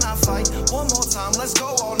cannot fight. One more time, let's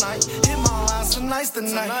go all night. Hit my line, tonight's the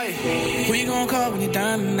night. Who you gonna call when you're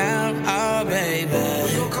down and out? Oh, baby.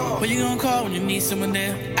 Who you gonna call when you need someone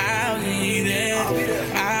there? I'll be there.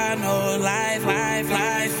 I know life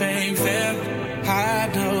ain't fair. I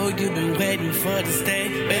know you've been waiting for this day,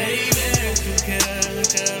 baby. You can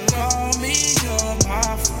call me on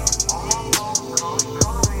my phone.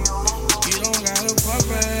 You don't gotta fuck,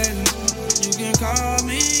 baby. You can call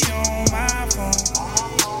me on my phone.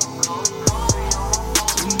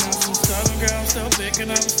 You know some southern girl, I'm still picking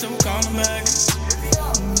up, still calling back.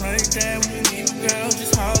 Right there when you need me, girl,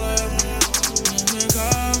 just holler at me. You can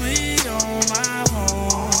call me on my phone.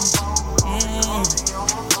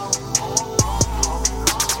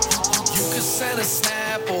 Send a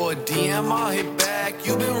snap or a DM, I'll hit back.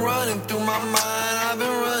 You've been running through my mind, I've been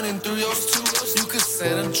running through yours too. You could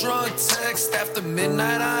send a drunk text after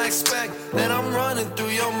midnight, I expect. Then I'm running through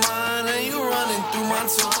your mind and you running through mine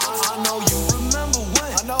too. I know you remember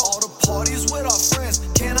when all the parties with our friends.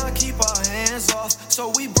 Can I keep our hands off?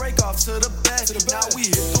 So we break off to the bed. Now we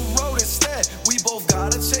hit the road instead. We both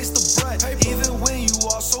gotta chase the bread. Even when you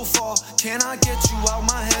are so far, can I get you out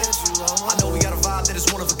my head? I know we got a vibe that is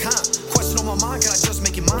one of a kind. Question on my mind, can I just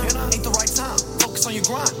make it mine? Ain't the right time. Focus on your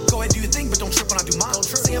grind. Go ahead, do your thing, but don't trip when I do mine.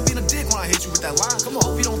 Say I'm being a dick when I hit you with that line. Come on,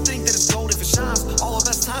 hope you don't think that it's gold if it shines. All of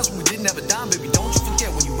us times when we didn't have a dime, baby. Don't you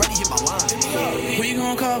forget when you ready, hit my line. Who you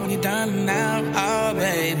gonna call when you're down and out? Oh,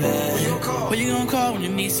 baby. Who you gonna call when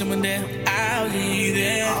you need someone there? I'll be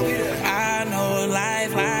there. I know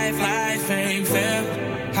life ain't fair.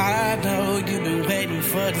 I know you've been waiting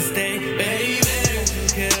for this day, baby. You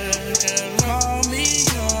can call me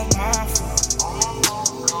on my phone.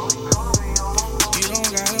 You don't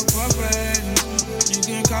gotta fuck, baby. You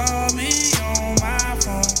can call me on my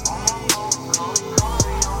phone.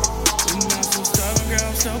 You know some stubborn girl,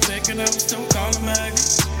 I'm still picking up, still calling back.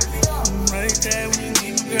 Right there when you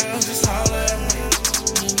need me, girl, just holler at me.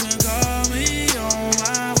 You can call me on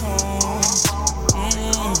my phone.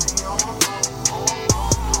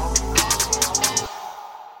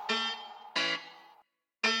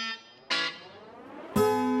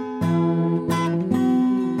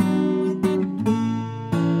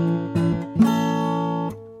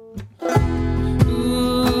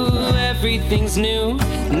 Everything's new,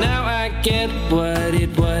 now I get what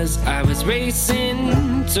it was I was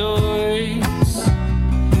racing towards.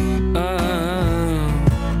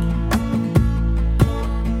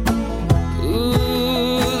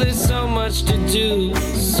 There's so much to do,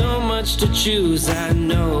 so much to choose. I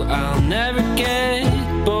know I'll never get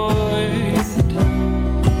bored.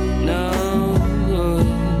 No.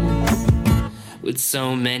 With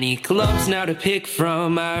so many clubs now to pick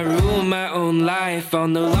from, I rule my own life. I'll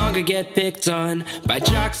no longer get picked on by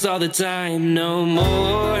jocks all the time. No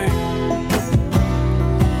more.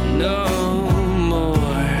 No more.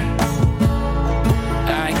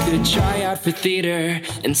 I could try out for theater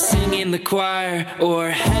and sing in the choir, or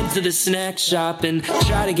head to the snack shop and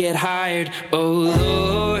try to get hired. Oh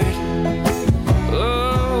Lord.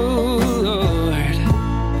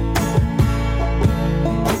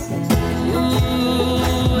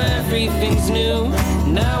 Everything's new,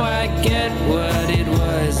 now I get what it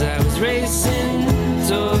was I was racing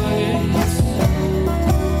towards.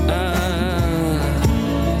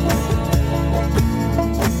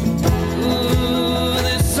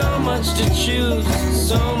 There's so much to choose,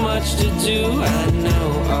 so much to do. I know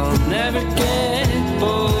I'll never get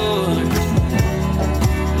bored.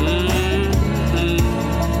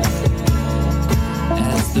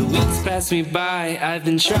 As the weeks pass me by, I've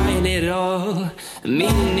been trying it all.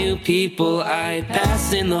 Meeting new people I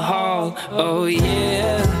pass in the hall. Oh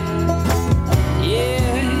yeah,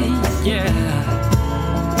 yeah, yeah.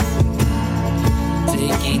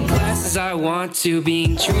 Taking classes I want to,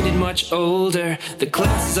 being treated much older. The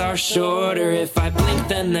classes are shorter, if I blink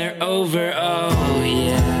then they're over. Oh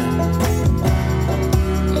yeah,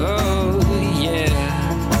 oh yeah.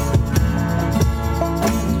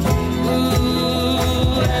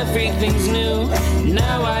 Ooh, everything's new,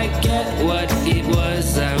 now I get what it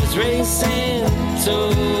was I was racing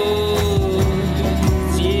towards.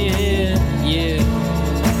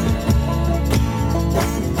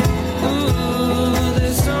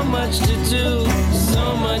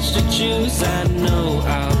 to choose. I know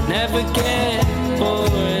I'll never get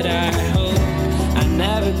bored. I hope I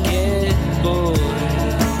never get bored.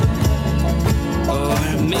 Or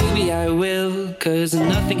maybe I will, 'cause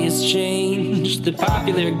nothing has changed. The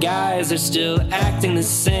popular guys are still acting the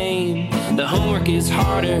same. The homework is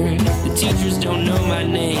harder, the teachers don't know my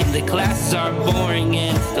name. The classes are boring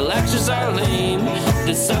and the lectures are lame.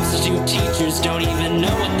 The substitute teachers don't even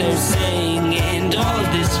know what they're saying. And all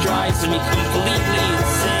of this drives me completely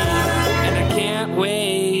insane. And I can't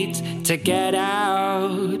wait to get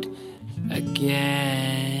out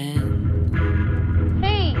again.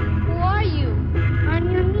 Hey, who are you? I'm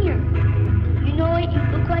your near. You know what you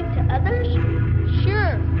look like to others?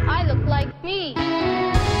 Sure, I look like me.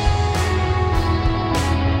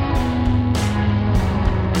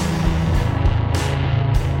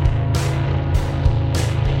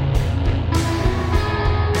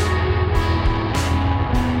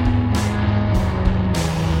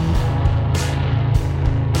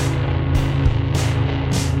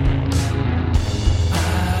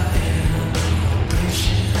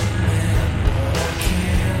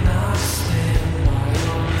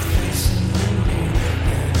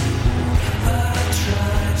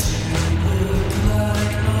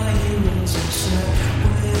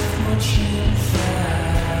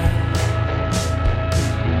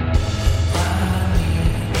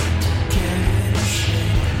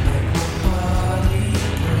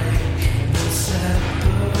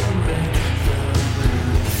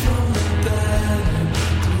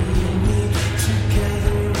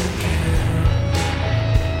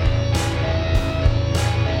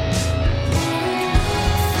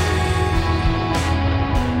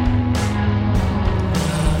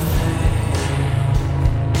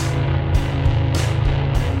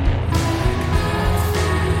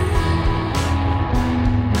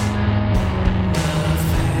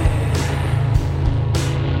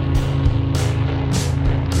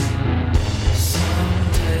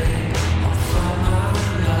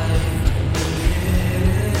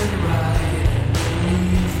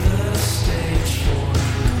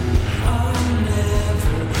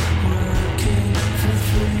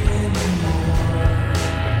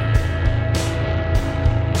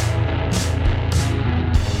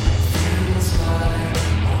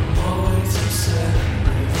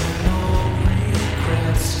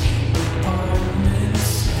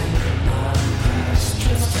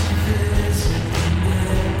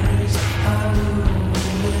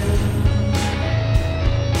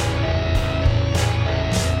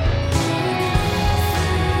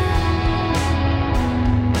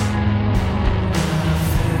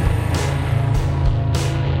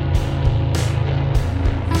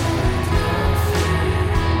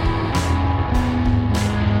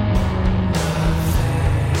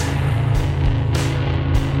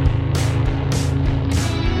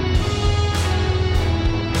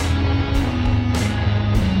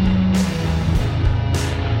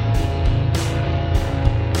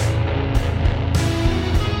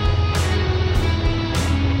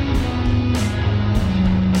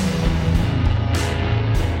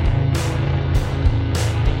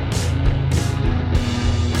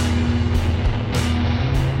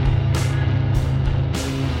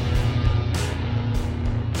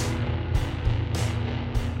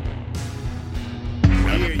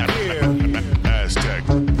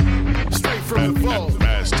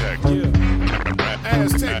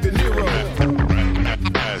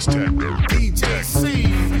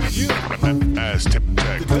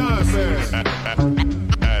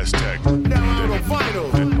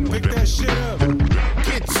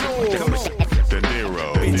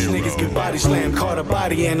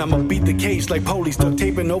 And I'ma beat the case like police duct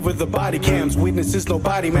taping over the body cams. Witnesses, no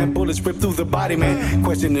body, man. Bullets rip through the body, man.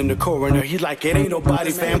 Questioning the coroner, he's like, it ain't no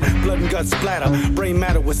body, fam. Blood and guts splatter, brain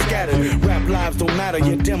matter was scattered. Rap lives don't matter,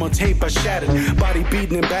 your demo tape are shattered. Body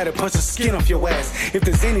beaten and battered, punch the skin off your ass. If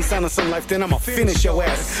there's any sign of some life, then I'ma finish your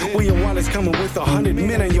ass. William Wallace coming with 100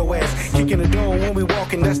 men on your ass. Kicking the door when we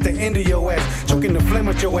walking, that's the end of your ass. Choking the flame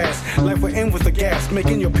at your ass, life will end with a gas.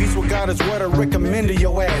 Making your peace with God is what I recommend to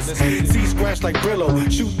your ass. See scratch like Brillo,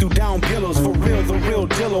 shoot through down pillows. For real, the real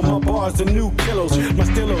Dillo. My bars, the new kilos. My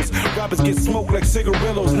stillos, rappers get smoked like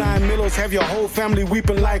cigarillos. 9 millos, have your whole family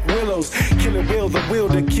weeping like willows. Killer Will, the will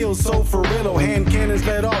that kills so for real. Hand cannons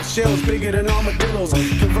let off shells bigger than armadillos.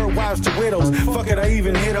 Convert wives to widows. Fuck it, I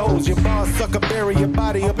even hit hoes. Your bars sucker, bury your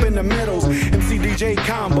body up in the middles. MC DJ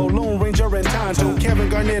combo, Lone Ranger and Tonto. Kevin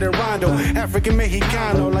Garnett and Rondo. African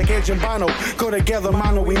Mexicano like Edge and Bono. Go together,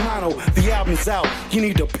 mano y mano. The album's out, you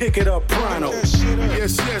need to pick it up pronto.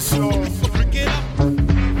 Yes, yes, y'all. Pick it up.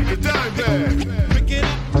 The Dime Bag. Pick it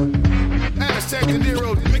up. Aztec De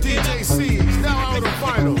Niro, DJ C's now out on the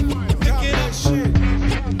final.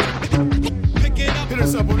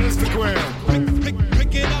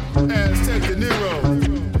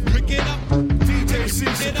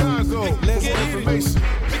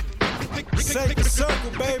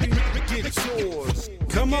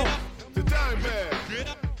 Come on. The dime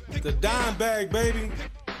bag. The dime bag, baby.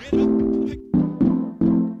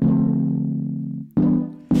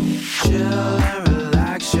 Chill and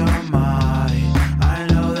relax your mind. I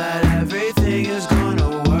know that everything is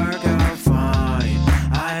gonna work out fine.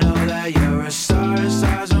 I know that you're a star and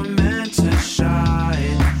stars are meant to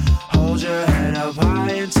shine. Hold your head up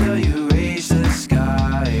high until you reach the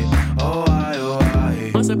sky. Oh,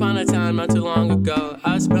 I. Once upon a time, not too long ago,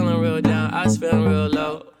 I was feeling real down, I was feeling real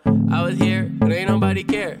low. I was here, but ain't nobody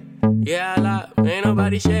care. Yeah, I lied, ain't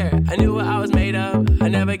nobody share. I knew what I was made of, I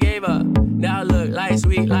never gave up. Now I look like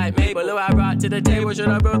sweet like Maple. Look what I brought to the table, should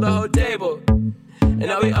I build the whole table? And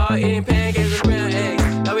now we all eating pancakes with brown eggs.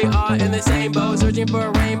 Now we all in the same boat, searching for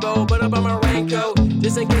a rainbow. Put up on my raincoat,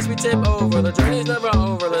 just in case we tip over. The journey's never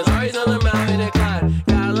over, there's always another mountain to climb.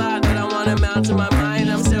 Got a lot that I wanna mount to my mind.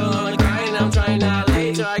 I'm still on the grind, I'm trying not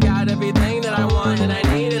late. So I got everything that I want and I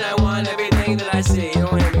need, and I want everything that I see. You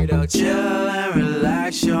don't hear me though. Chill and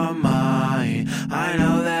relax your mind. I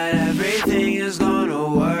know that everything is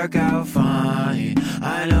gonna work out fine.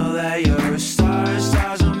 I know that you're a star and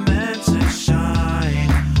stars are meant to shine.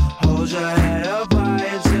 Hold your head up high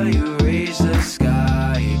until you reach the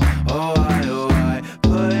sky. Oh, I,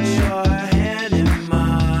 put your hand in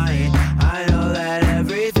mine. I know that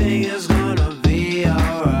everything is gonna be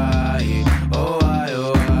alright. Oh,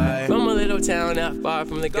 I. From a little town not far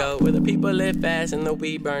from the go, where the people live fast and the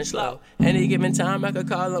weed burn slow. Any given time I could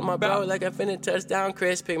call up my bro, like a finna touchdown,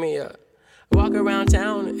 Chris, pick me up. Walk around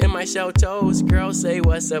town in my shell toes. Girls say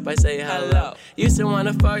what's up, I say hello. Used to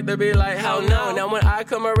wanna fuck, they be like, hell no. Now when I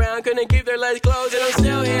come around, couldn't keep their legs closed, and I'm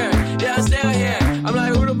still here. Yeah, I'm still here. I'm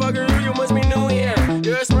like, who the fuck are you? You must be new here.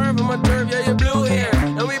 You're a smurf from a turf, yeah, you're blue here.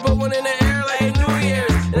 And we put one in the air like it's New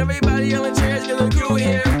Year's. And everybody yelling cheers cause the crew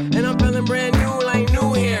here. And I'm feeling brand new like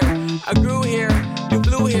new here. I grew here, you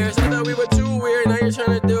flew here. So I thought we were too weird, now you're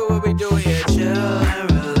trying to do what we do here. Chill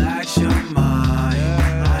and relax your mind.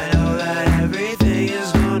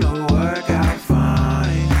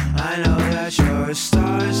 You're a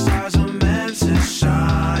star and stars are meant to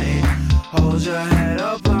shine. Hold your head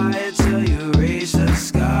up high until you reach the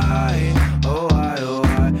sky. Oh,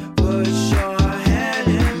 I, put your hand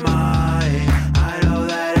in mine. I know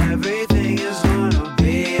that everything is gonna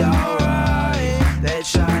be alright. They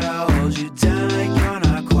try to hold you down like you're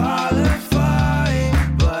not qualified,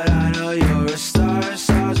 but I know you're a star and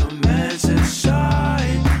stars are meant to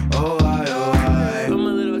shine. Oh, I. From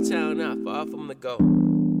a little town not far from the go.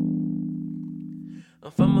 I'm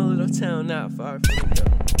from a little town not far from the go.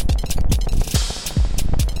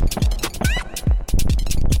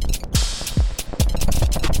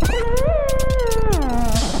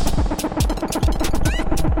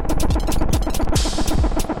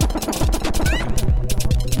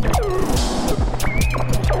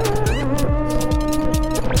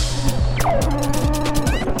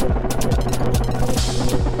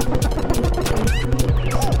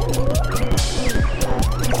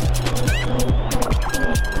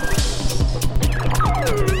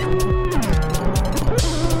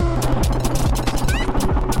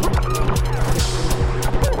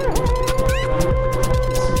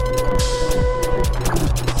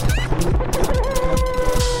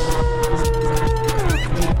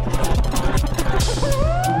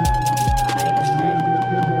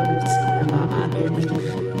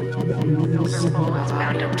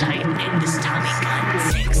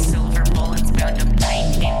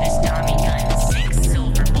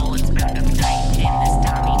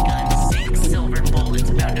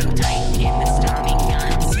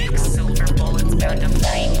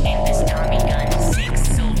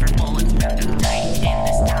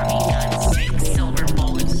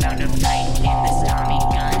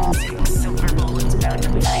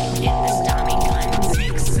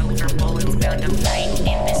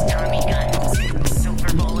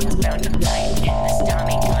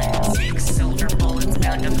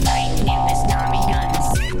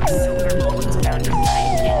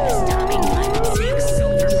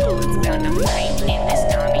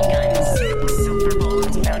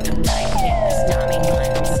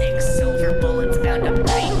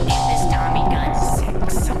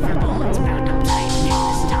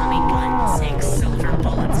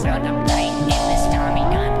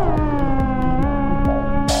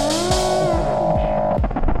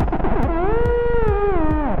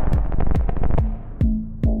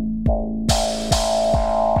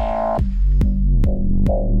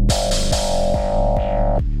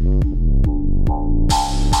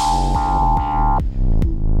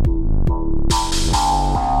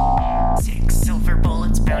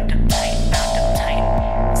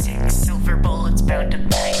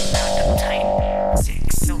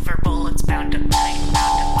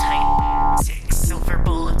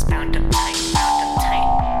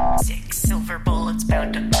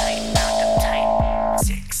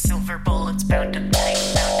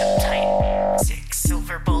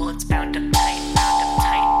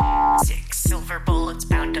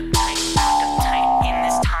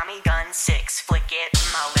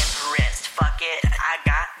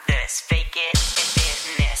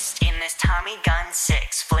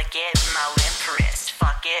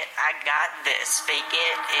 fake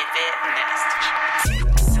it, if it,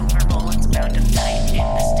 nasty. Silver bullets bound to fight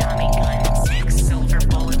in this Tommy gun. 6 silver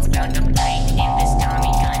bullets bound to fight in this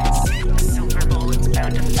Tommy gun. 6 silver bullets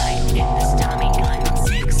bound to fight in this Tommy gun.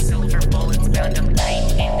 6 silver bullets bound to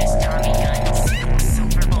fight in this Tommy gun. 6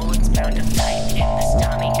 silver bullets bound to fight in this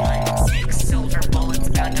Tommy gun. 6 silver bullets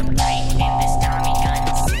bound to fight in this Tommy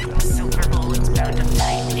gun. 6 silver bullets bound to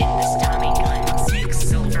fight in this Tommy gun. 6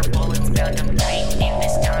 silver bullets bound to fight in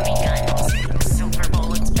this Tommy gun. 6 silver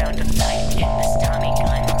bullets bound to fight in this Tommy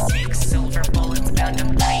gun. 6 silver bullets bound to fight in this Tommy gun. 6 silver bullets bound to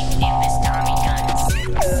fight in this Tommy gun. 6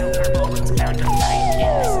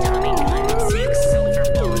 silver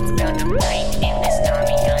bullets bound to fight in this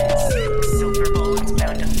Tommy gun. 6 silver bullets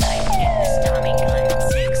bound to fight in this Tommy gun.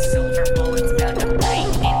 6 silver bullets bound to fight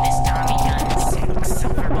in this Tommy gun. 6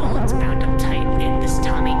 silver bullets bound up tight in this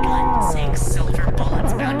Tommy gun. 6 silver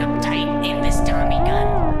bullets bound up tight in this Tommy gun.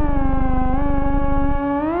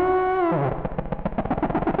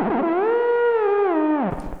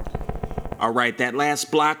 All right, that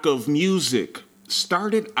last block of music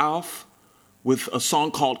started off with a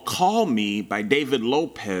song called Call Me by David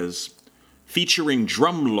Lopez featuring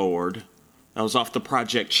Drumlord. That was off the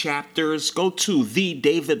project Chapters. Go to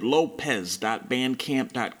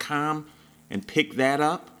thedavidlopez.bandcamp.com and pick that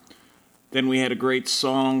up. Then we had a great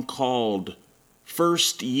song called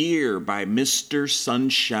First Year by Mr.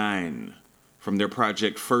 Sunshine from their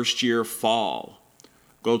project First Year Fall.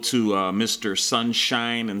 Go to Mr.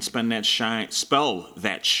 Sunshine and spell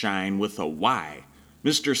that shine with a Y.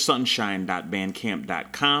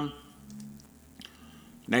 MrSunshine.bandcamp.com.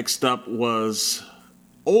 Next up was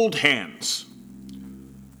Old Hands,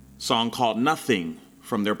 song called Nothing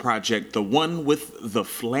from their project The One with the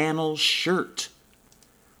Flannel Shirt.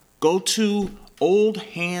 Go to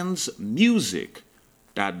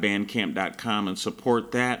oldhandsmusic.bandcamp.com and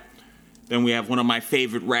support that. Then we have one of my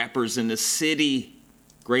favorite rappers in the city,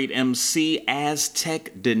 great MC,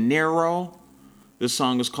 Aztec Dinero. This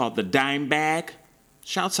song is called The Dime Bag.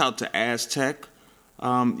 Shouts out to Aztec.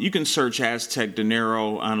 You can search Aztec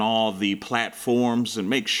Dinero on all the platforms and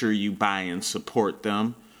make sure you buy and support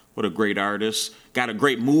them. What a great artist. Got a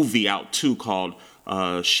great movie out too called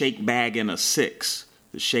Shake Bag in a Six.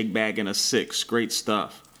 The Shake Bag in a Six. Great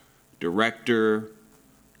stuff. Director,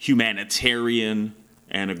 humanitarian,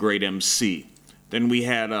 and a great MC. Then we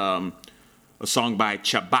had a song by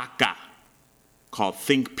Chabaka called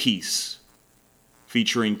Think Peace,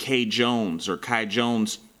 featuring Kai Jones.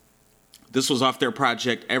 This was off their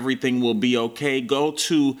project Everything Will Be Okay. Go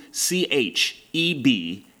to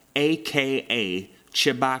CHEBAKA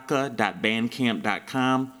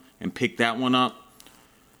Chibaka.bandcamp.com and pick that one up.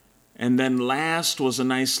 And then last was a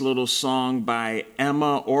nice little song by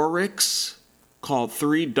Emma Oryx called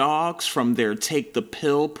 3 Dogs from their Take the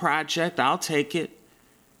Pill project. I'll take it.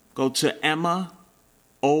 Go to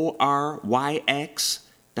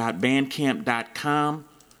EmmaORYX.bandcamp.com.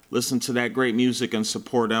 Listen to that great music and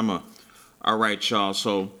support Emma. All right, y'all.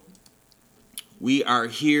 So we are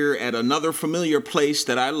here at another familiar place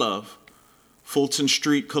that I love, Fulton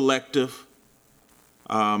Street Collective.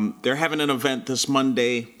 They're having an event this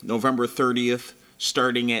Monday, November 30th,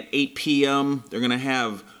 starting at 8 p.m. They're going to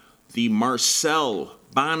have the Marcel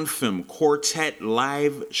Bonfim Quartet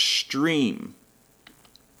live stream.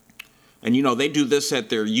 And, you know, they do this at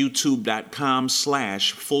their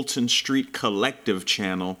youtube.com/Fulton Street Collective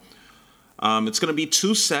channel. It's going to be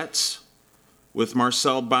 2 sets with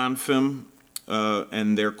Marcel Bonfim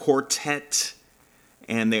and their quartet.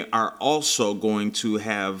 And they are also going to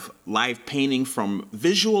have live painting from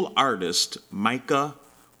visual artist Micah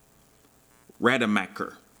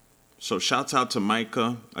Rademacher. So shouts out to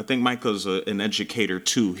Micah. I think Micah's an educator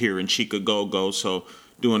too here in Chicago, so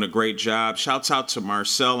doing a great job. Shouts out to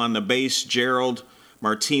Marcel on the bass, Gerald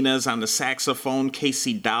Martinez on the saxophone,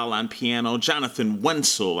 Casey Dahl on piano, Jonathan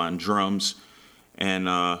Wenzel on drums, and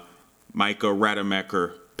Micah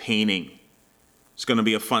Rademacher painting. It's going to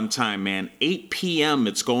be a fun time, man. 8 p.m.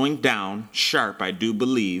 it's going down, sharp, I do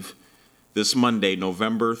believe, this Monday,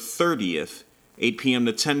 November 30th, 8 p.m.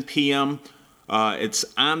 to 10 p.m. It's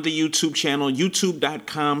on the YouTube channel,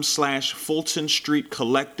 youtube.com/Fulton Street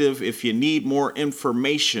Collective. If you need more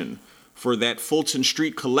information for that Fulton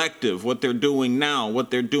Street Collective, what they're doing now,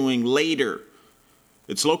 what they're doing later,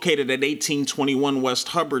 it's located at 1821 West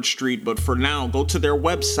Hubbard Street. But for now, go to their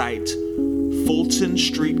website,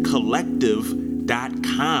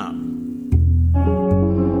 FultonStreetCollective.com.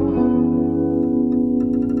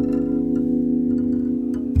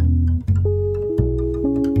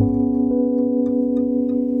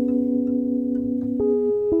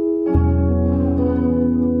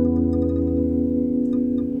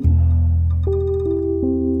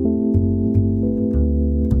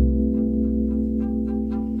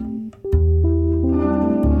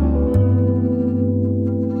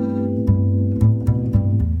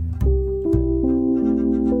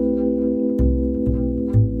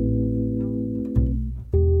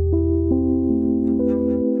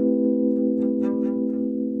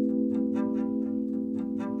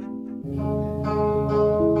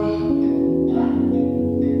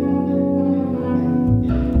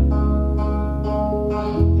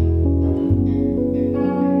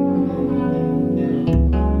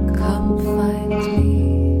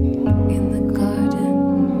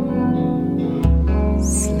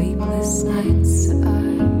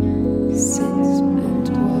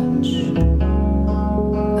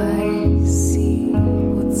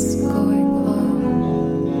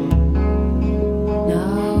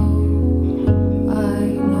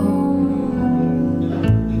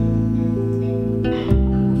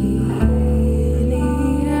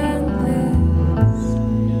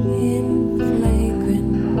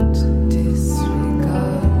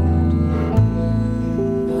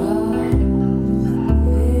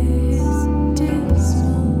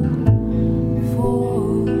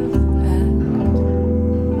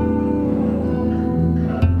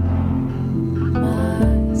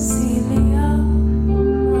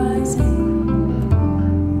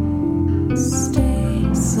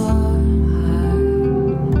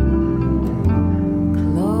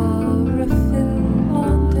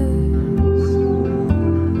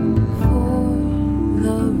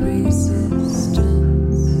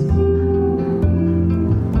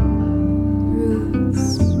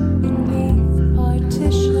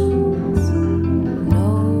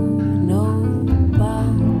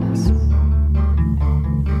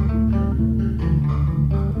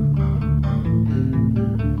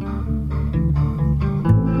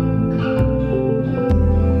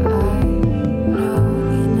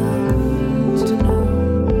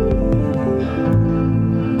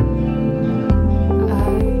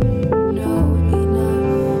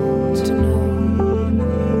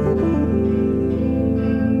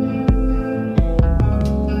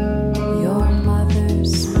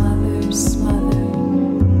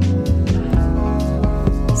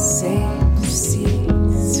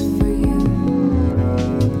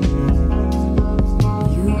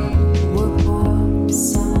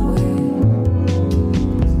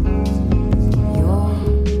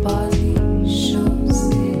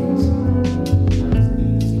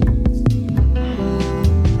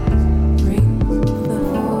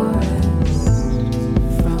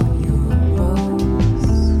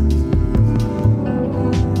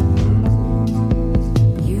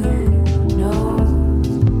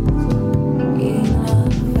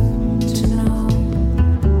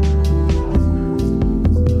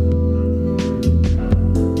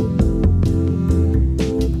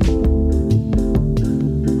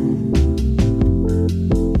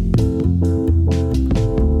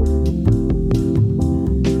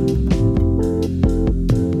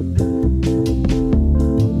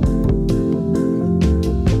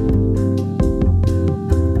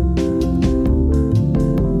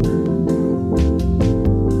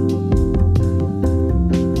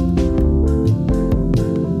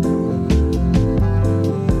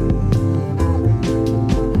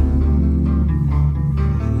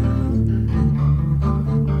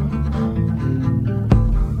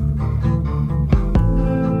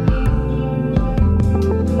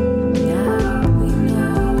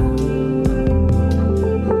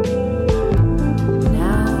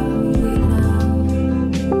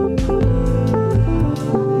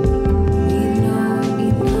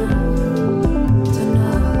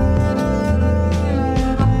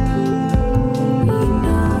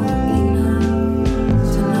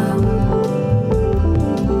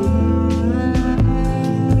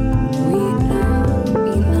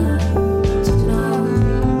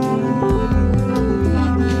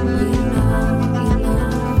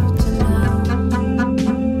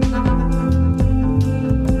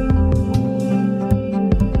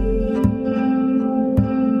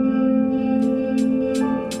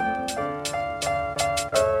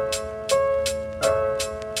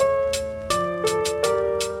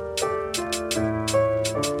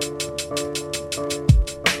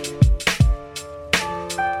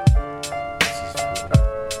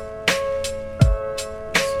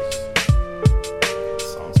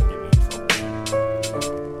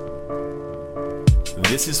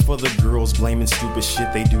 is for the girls blaming stupid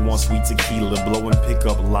shit they do on sweet tequila, blowing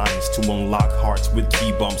pickup lines to unlock hearts with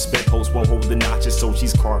key bumps. Bedpost won't hold the notches, so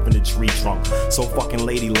she's carving a tree trunk. So fucking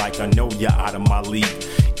ladylike, I know you're out of my league.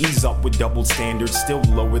 Ease up with double standards, still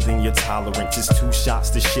lower than your tolerance. It's 2 shots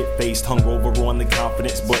to shit-faced, hungover on the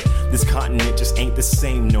confidence, but this continent just ain't the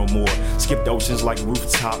same no more. Skipped oceans like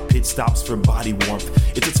rooftop pit stops for body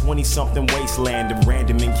warmth. It's a 20-something wasteland of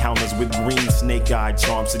random encounters with green snake-eyed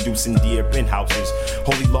charms seducing dear penthouses.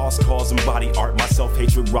 Holy lost cause and body art, my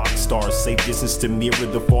self-hatred rock stars. Safe distance to mirror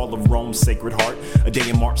the fall of Rome's Sacred Heart. A day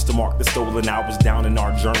in March to mark the stolen hours down in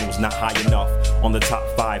our journals. Not high enough on the top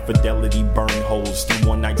 5 fidelity burn holes. Through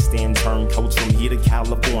one night stand turncoats from here to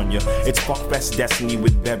California. It's fuckfest destiny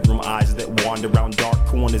with bedroom eyes that wander around dark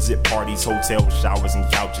corners at parties, hotels, showers, and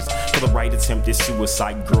couches. For the right attempted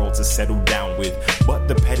suicide girl to settle down with. But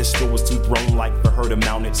the pedestal was too throne-like for her to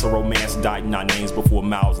mount it, so romance died in our names before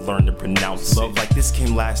mouths learned to pronounce it. Love like this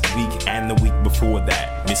came last week and the week before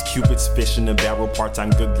that. Miss Cupid's fish in a barrel,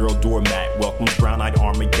 part-time good girl doormat. Welcomes brown-eyed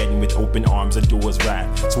Armageddon with open arms, adores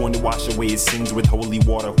wrath. Sworn to wash away his sins with holy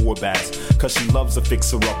water whore baths. Cause she loves a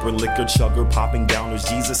fixer-upper, liquor chugger, popping downers.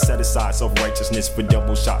 Jesus set aside self-righteousness for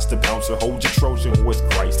double shots to pounce her. Hold your Trojan horse,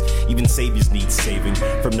 Christ. Even saviors need saving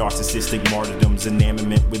from narcissistic martyrdoms,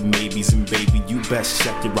 enamorment with maybes. And baby, you best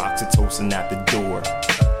check your oxytocin at the door.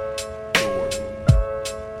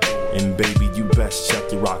 And baby, you best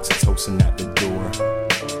check your oxytocin at the door.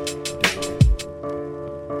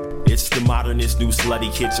 It's the modernist new slutty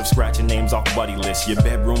kitsch of scratching names off buddy lists. Your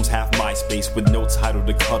bedroom's half MySpace with no title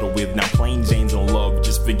to cuddle with. Now plain Jane's in love,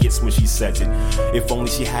 just forgets when she says it. If only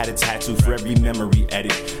she had a tattoo for every memory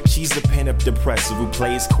edit. She's a pin-up depressive who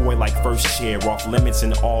plays coy like first chair. Off limits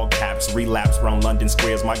in all caps, relapse round London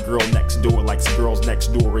squares. My girl next door likes girls next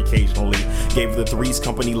door occasionally. Gave her the Three's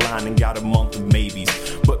Company line and got a month of maybes.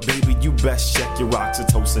 But baby, you best check your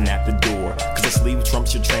oxytocin at the door. Cause the sleeve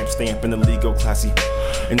trumps your tramp stamp and the legal classy.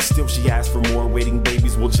 And still she asks for more, waiting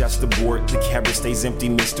babies will just abort. The cabinet stays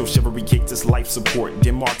empty, still chivalry kicked its life support.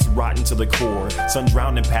 Denmark's rotten to the core, sun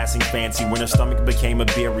drowned in passing fancy when her stomach became a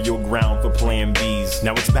burial ground for plan Bs.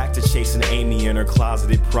 Now it's back to chasing Amy in her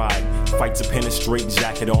closeted pride. Fights to pin a straight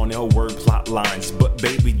jacket on L word plot lines. But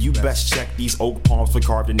baby, you best check these oak palms for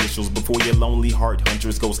carved initials before your lonely heart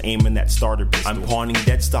huntress goes aiming that starter pistol. I'm pawning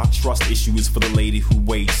dead stock trust issues for the lady who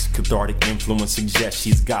waits. Cathartic influence suggests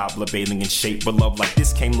she's gobbler bathing in shape. But love like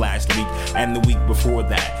this came last week and the week before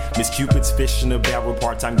that. Miss Cupid's fish in a barrel,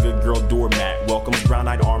 part-time good girl doormat. Welcomes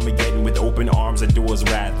brown-eyed Armageddon with open arms, adores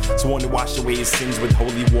wrath. Sworn to wash away his sins with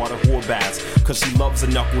holy water whore baths. Cause she loves a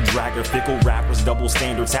knuckle dragger, fickle rappers, double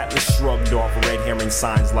standards. Atlas shrugged off red herring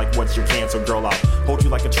signs like what's your cancer, girl? I'll hold you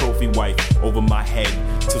like a trophy wife over my head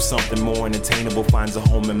till something more unattainable finds a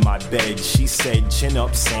home in my bed. She said, chin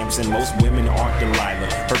up, Samson, most women aren't Delilah.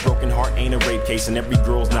 Her broken heart ain't a rape case and every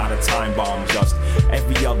girl's not a time bomb. Just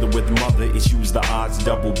every other with mother issues, the odds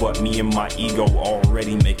double. But me and my ego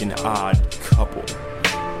already make an odd couple.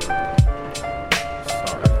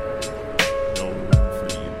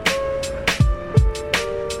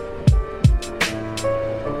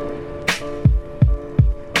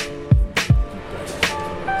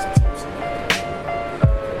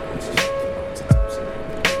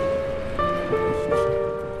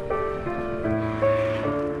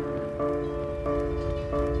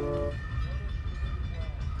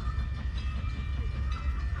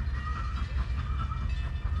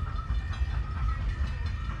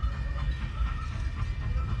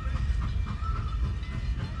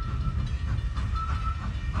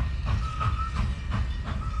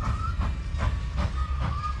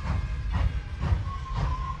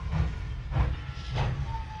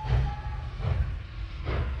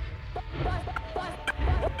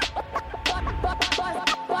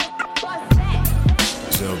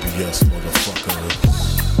 LBS motherfucker.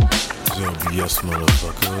 LBS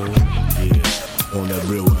motherfucker. Yeah, on that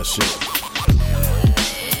real ass shit.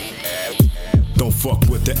 Don't fuck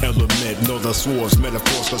with the element, know the swords,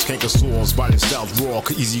 metaphors, cause canker swords, biting styles raw,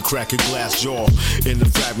 easy cracking glass jaw. In the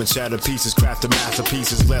fragment, shatter pieces, craft the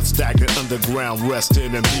masterpieces, left stagnant underground,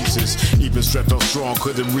 resting in pieces. Even strapped on strong,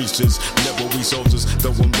 couldn't reach this. Never we soldiers, the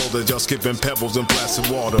one boulder, just skipping pebbles and blasted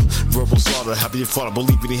water. Verbal slaughter, happy you fought,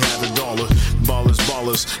 believing he had $1.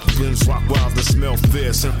 Ballers, blends rock wild, the smell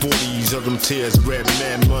fierce, and 40s of them tears. Red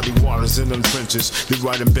man, muddy waters in them trenches. They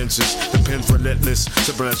riding benches, the pen's relentless,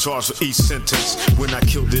 sipping a charge for each sentence. When I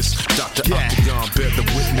kill this, Dr. Octagon, bear the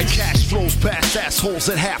witness. And cash flows past assholes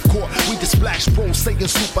at half court. We the splash bros, staying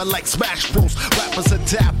super like Smash Bros. Rappers are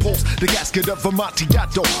tadpoles, the casket of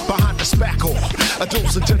Amontillado behind the spackle. A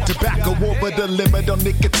dosage of tobacco over the limit on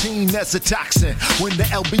nicotine as a toxin. When the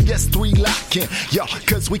LBS3 locking, yo,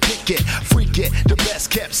 cause we kick it, freak it, the best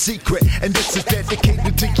kept secret. And this is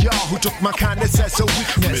dedicated to y'all who took my kindness as a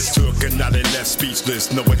weakness. Mistook and now they left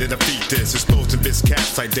speechless. No way to defeat this. Exposed to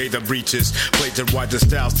miscaps like data breaches. Plagiarize the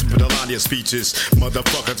styles to Melania speeches.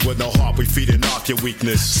 Motherfuckers with no heart, we feeding off your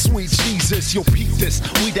weakness. Sweet Jesus, you'll peep this.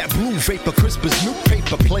 We that blue vapor, crisp as new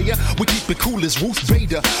paper player. We keep it cool as Ruth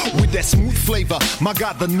Vader. With that smooth flavor, my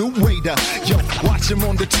God, the new waiter. Yo, watch him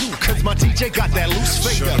on the 2, cause my DJ got that loose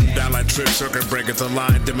fader. Shut them down like trip circuit breakers, the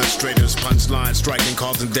line demonstrators. Punchline striking,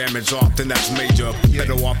 causing damage, often that's major.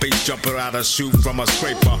 Better off base jumper out of shoe from a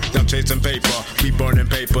scraper. Y'all chasing paper, we burning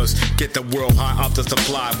papers. Get the world high off the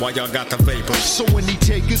supply while y'all got the vapors. So any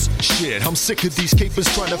takers? Shit, I'm sick of these capers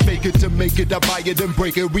trying to fake it to make it. I buy it and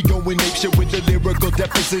break it. We going ape shit with the lyrical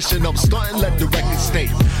deposition. I'm starting, let the record state.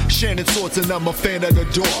 Shannon Swords and I'm a fan of the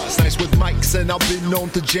doors. Nice with mics and I've been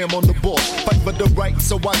known to jam on the board. Fight for the right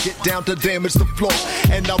so I get down to damage the floor.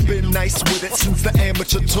 And I've been nice with it since the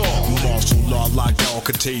amateur tour. Martial law, lockdown,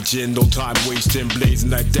 contagion. No time wasting,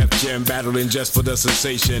 blazing like Def Jam. Battling just for the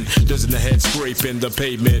sensation. Listen the head scraping the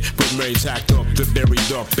pavement. Remains hacked up, the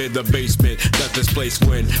buried up in the basement. Let this place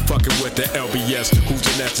win. Fucking with the LBS. Who's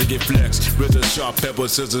the next to get flexed? With a sharp pepper,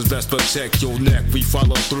 scissors, vest protect your neck. We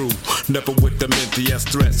follow through. Never with the mentally as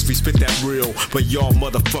threats. We spit that real, but y'all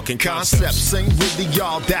motherfucking concepts ain't really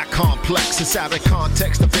y'all that complex. It's out of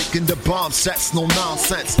context. I'm faking the bomb sets, no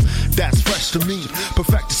nonsense. That's fresh to me.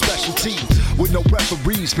 Perfect specialty with no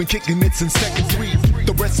referees. Been kicking it since second 3.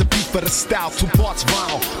 The recipe for the style: 2 parts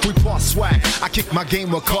vinyl, 3 parts swag. I kick my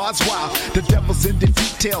game with cards wild. The devil's in the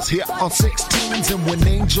details here on 16s, and when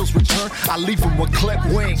angels return, I leave them with clip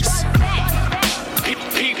wings.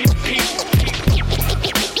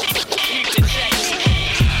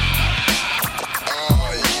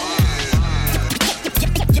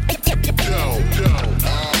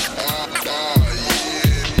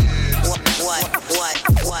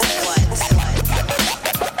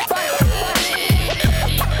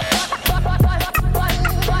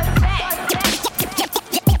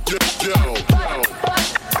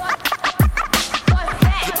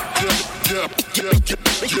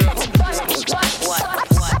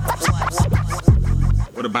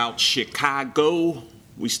 What about Chicago?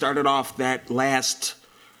 We started off that last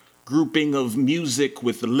grouping of music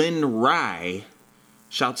with Lynn Rye.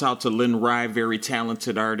 Shouts out to Lynn Rye, very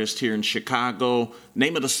talented artist here in Chicago.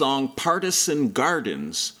 Name of the song, Partisan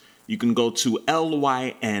Gardens. You can go to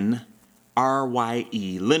LYNRYE,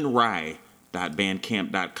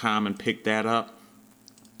 lynnrye.bandcamp.com and pick that up.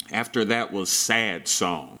 After that was Sad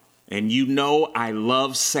Song. And you know I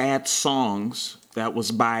love sad songs. That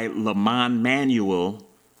was by Lamont Manuel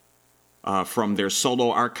from their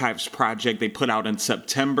Solo Archives project they put out in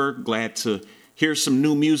September. Glad to hear some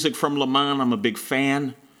new music from Lamont. I'm a big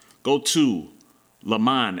fan. Go to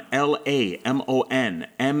Lamont, LAMON,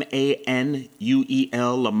 MANUEL,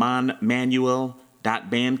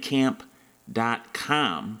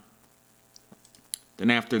 LamontManuel.bandcamp.com.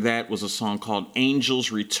 Then after that was a song called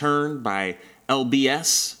Angels Return by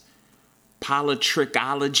LBS.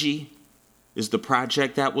 Politricology is the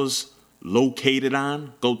project that was located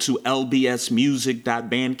on. Go to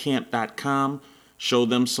lbsmusic.bandcamp.com. Show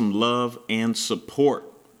them some love and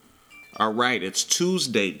support. All right, it's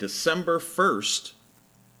Tuesday, December 1st.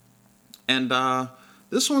 And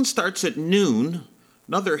this one starts at noon.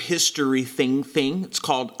 Another history thing. It's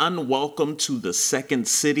called Unwelcome to the Second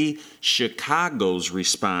City, Chicago's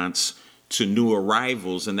response to new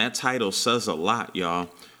arrivals. And that title says a lot, y'all.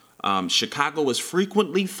 Chicago is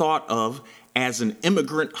frequently thought of as an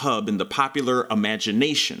immigrant hub in the popular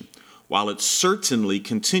imagination. While it certainly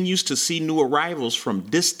continues to see new arrivals from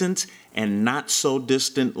distant and not so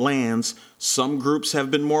distant lands, some groups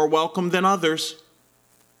have been more welcome than others.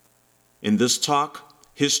 In this talk,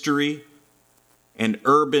 history and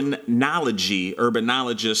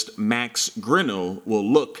urbanologist Max Grinnell will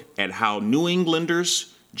look at how New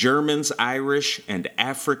Englanders, Germans, Irish, and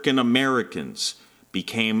African Americans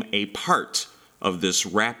became a part of this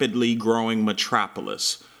rapidly growing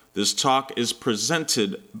metropolis. This talk is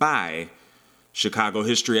presented by Chicago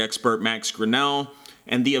history expert Max Grinnell,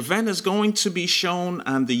 and the event is going to be shown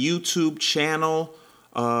on the YouTube channel.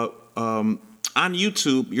 On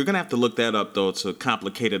YouTube, you're going to have to look that up, though. It's a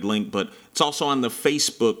complicated link, but it's also on the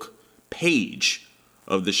Facebook page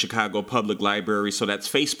of the Chicago Public Library. So that's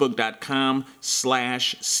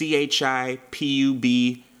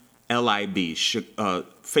facebook.com/CHIPUBLIB.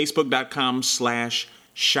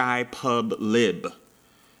 Facebook.com/ShyPubLib.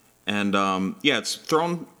 And yeah, it's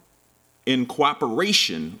thrown in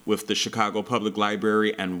cooperation with the Chicago Public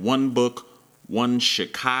Library and One Book, One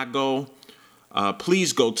Chicago.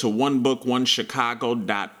 Please go to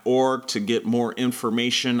onebookonechicago.org to get more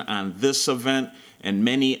information on this event and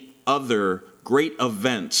many other great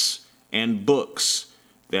events and books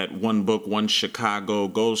that One Book, One Chicago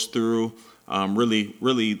goes through.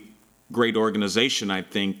 Really great organization, I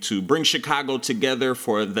think, to bring Chicago together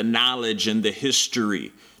for the knowledge and the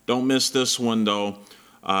history. Don't miss this one, though.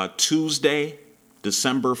 Tuesday,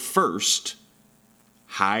 December 1st,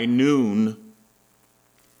 high noon.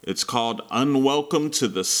 It's called Unwelcome to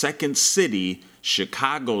the Second City,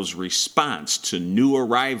 Chicago's response to new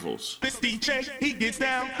arrivals. This DJ, he gets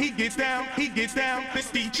down, he gets down, he gets down. This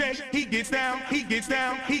DJ, he gets down, he gets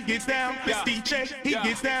down, he gets down. This DJ, he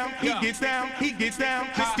gets down, he gets down, he gets down.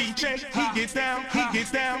 This DJ, he gets down, he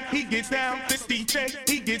gets down, he gets down. This DJ,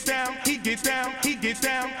 he gets down, he gets down, he gets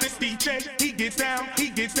down. This DJ, he gets down, he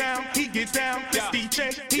gets down, he gets down. This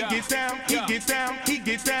DJ, he gets down, he gets down, he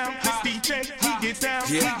gets down. This DJ, he gets down,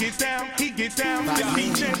 he gets down, he gets down. This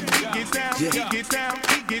DJ, he gets down, he gets down,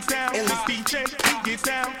 he gets down. This DJ, he gets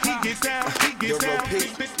down, he gets down, he gets down.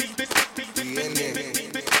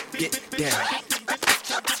 Get down.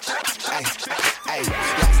 Hey,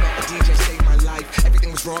 last night the DJ saved my life.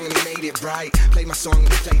 Everything was wrong and he made it right. Played my song and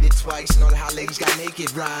he played it twice. And all the hot ladies got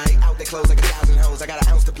naked, right? Out their clothes like 1,000 hoes. I got an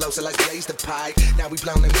ounce to blow, so let's blaze the pipe. Now we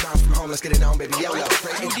blown and we bounce from home. Let's get it on, baby. YOLO.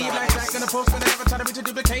 You deep like Jack in the post when I never try to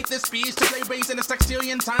duplicate this speech. To play bass in a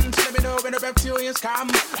sextillion tons. Let me know when the reptilians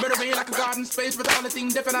come. Murder me like a garden space. But the only thing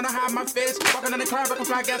different, I don't have my face. Walking on the crowd, I can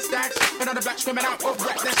fly gas stacks. And on the black screaming out, oh,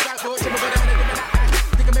 rap that shot. Oh, tell me better than I act.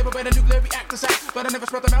 Think I maybe where the nuclear reactors at. But I never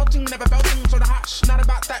smelled the melting, never felt them. So the hot not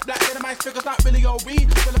about that black dynamite figures, not really OB.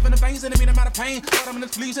 Fill up in the veins and I mean I'm out of pain. But I'm in the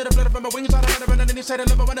sleeves of the blood from my wings. All I'm running underneath, say the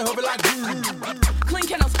liver when the hover like clean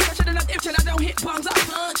candles, fresher than if I don't hit bombs, I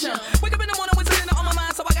punch em. Wake up in the morning with something on my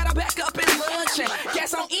mind, so I gotta back up and lunch.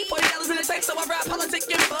 Gas on E, $40 in the tank, so I rap politic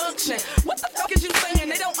and function. What the fuck is you saying?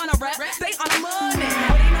 They don't honor rap, they honor money.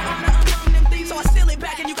 But ain't no honor among them thieves, so I steal it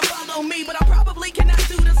back and you can follow me. But I probably cannot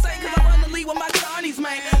do the same, cause I run the lead with my Johnny's,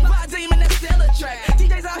 man. My demon, that's still a track.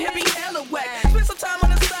 DJs out here be hella whack. Spend some time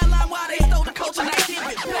on the sideline while they stole the culture and I give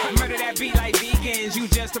it back. Murder that beat like vegans, you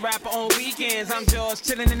just a rapper on weekends. I'm just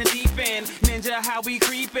chillin' in the deep end. Ninja, how we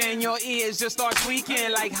creepin', your ears just start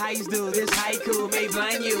tweaking like heights do. This haiku may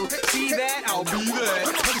blind you. See that? I'll be there.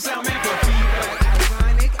 Put the sound man for feedback.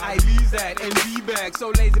 Ironic, I lose that and be back.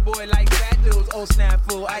 So lazy boy like fat dudes. Oh snap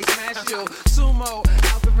fool, I smash you. Sumo,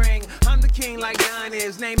 out the ring. I'm the king like Don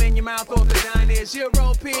is. Name in your mouth off the Don is. You're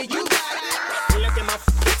OP, you got it. Look at my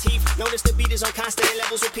teeth. Notice the beat is on constant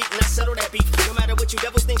levels repeating. I settle that beef. No matter what you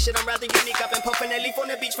devils think, shit, I'm rather unique. I've been puffing that leaf on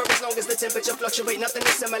the beach for as long as the temperature fluctuate. Nothing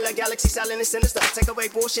is similar. Galaxy silent and sinister. Take away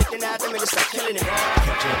bullshit, then add them in and start killing it.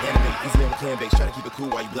 Capture an enemy, easily on the clan base. Try to keep it cool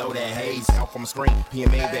while you blow that haze. Out from the screen,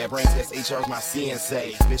 PMA, bad brains. SHR's my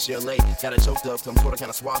CNSA. Miss your late. Got it choked up. Some sort of kind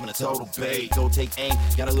of swab in a total bait. Go take aim.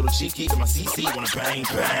 Got a little cheeky, but my CC wanna bang,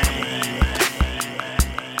 bang.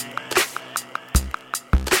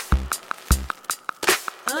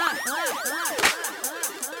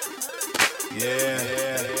 Yeah.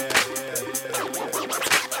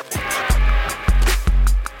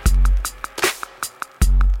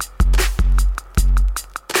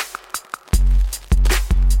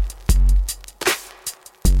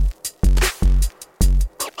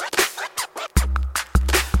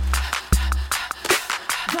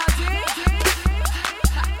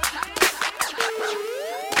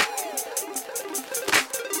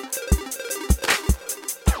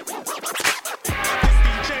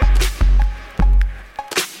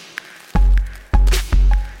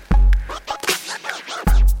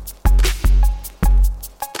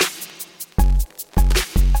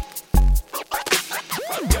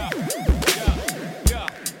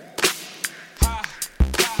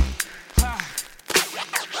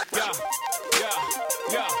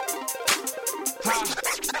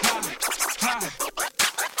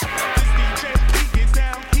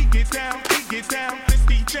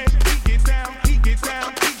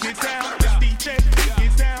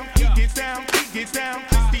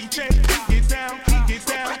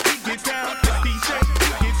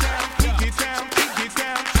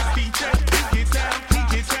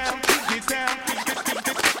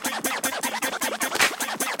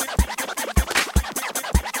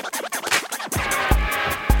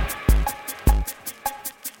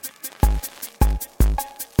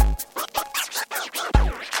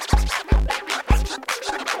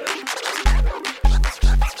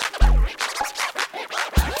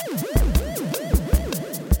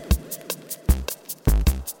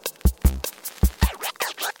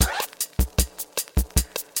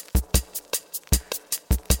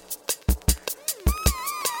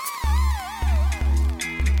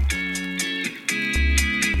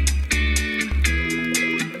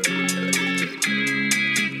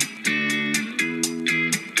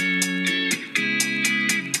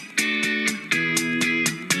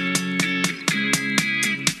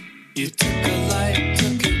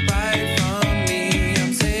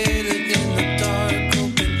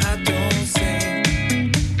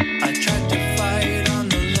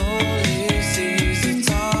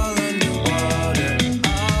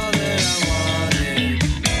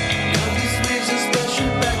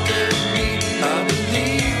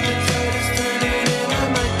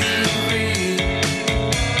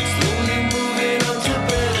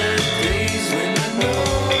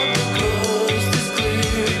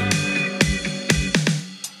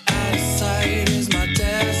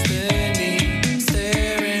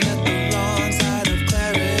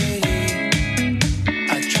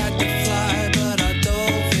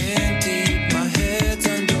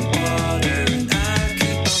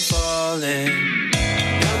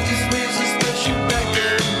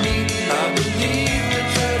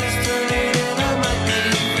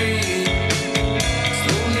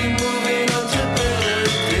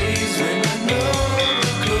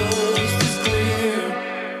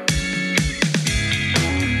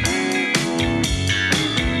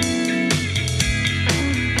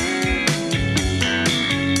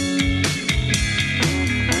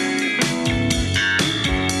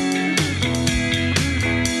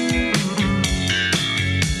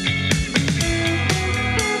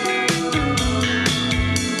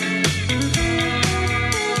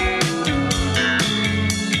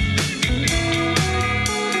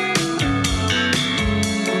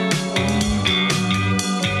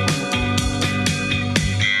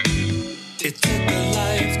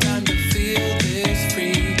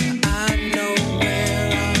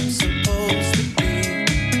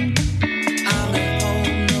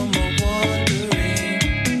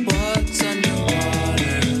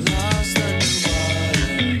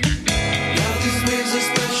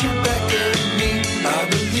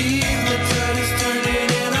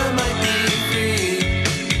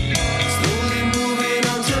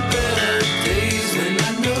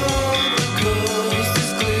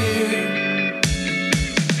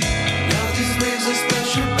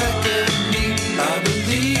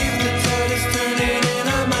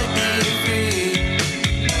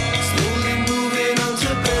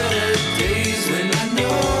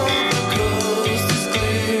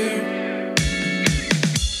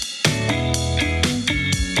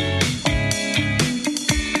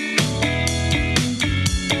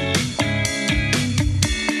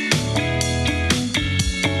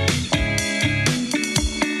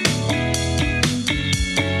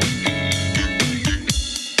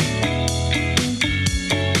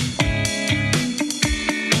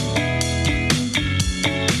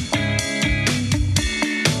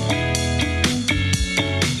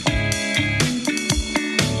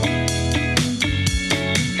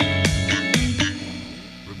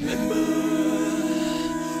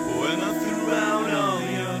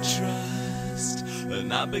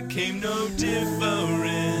 I became no different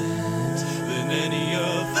than any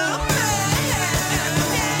other man.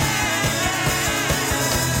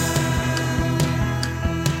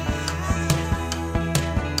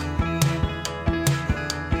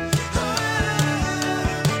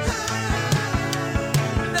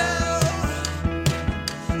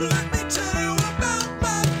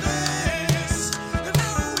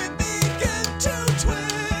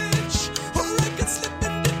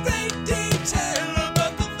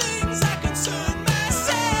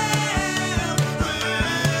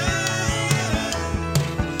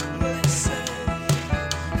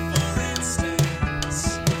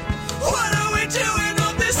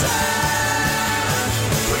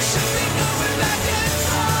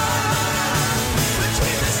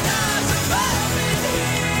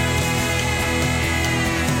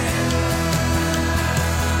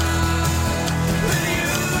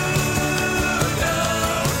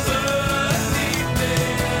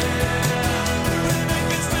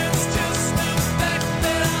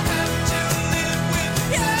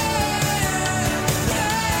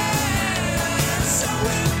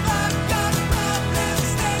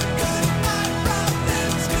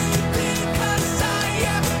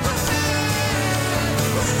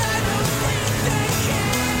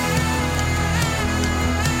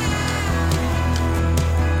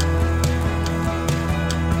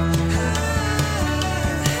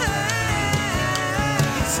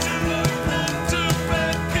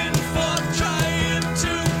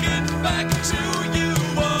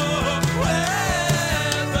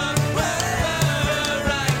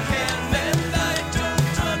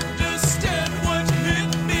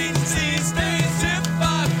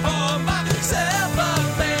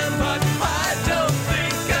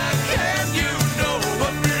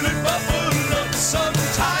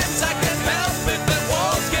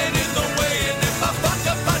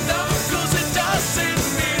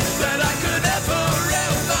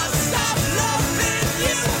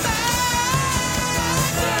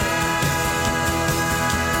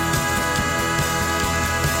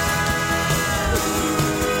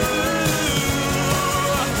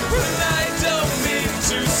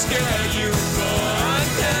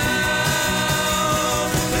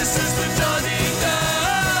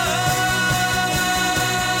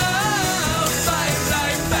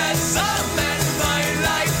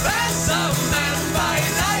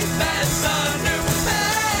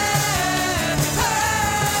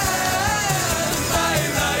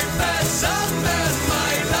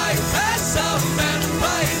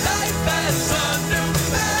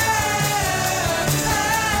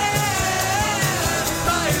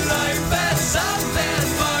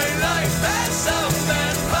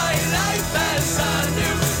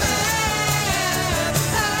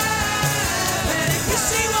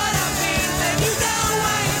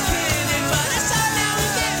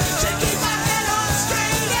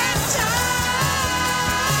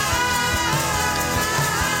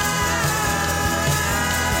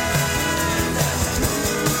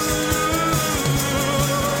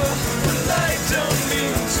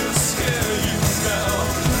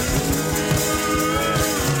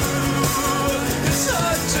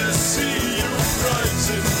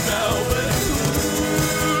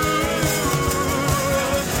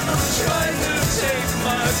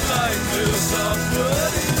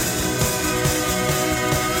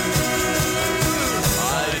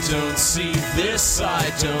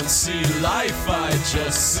 I don't see life, I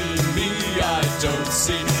just see me. I don't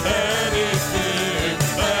see anything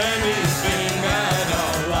at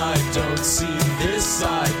all. I don't see this,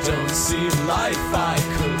 I don't see life. I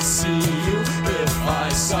could see you if I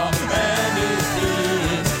saw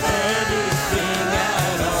anything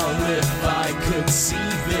at all. If I could see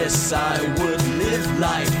this, I would live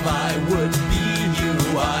life. I would be you.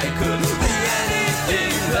 I could be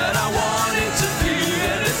anything that I wanted to be,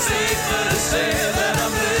 and it's safer to say that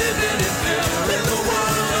I'm living in fear. In the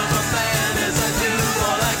world of a man, as I do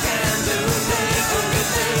all I can to make a good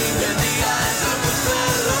thing in the eyes of a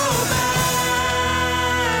fellow man.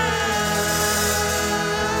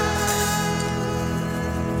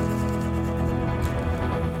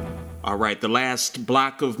 All right, the last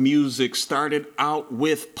block of music started out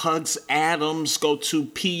with Pugs Adams. Go to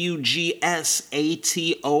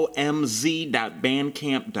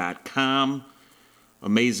pugsatomz.bandcamp.com.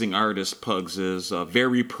 Amazing artist Pugs is,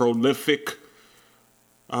 very prolific.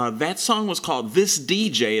 That song was called This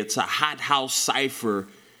DJ. It's a Hot House Cypher.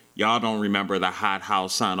 Y'all don't remember the Hot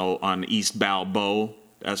House on East Balboa.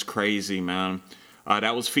 That's crazy, man.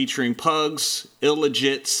 That was featuring Pugs,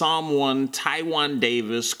 Illegit, Psalm 1, Taiwan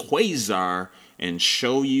Davis, Quasar, and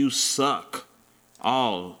Show You Suck.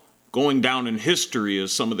 All going down in history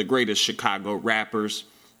as some of the greatest Chicago rappers.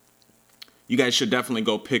 you guys should definitely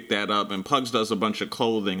go pick that up. And Pugs does a bunch of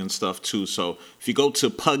clothing and stuff too. So if you go to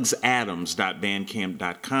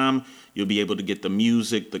pugsadams.bandcamp.com, you'll be able to get the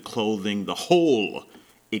music, the clothing, the whole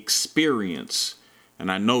experience.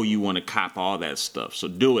 And I know you want to cop all that stuff, so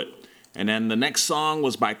do it. And then the next song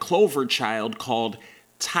was by Clover Child called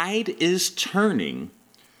Tide is Turning.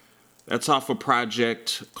 That's off a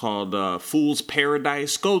project called Fool's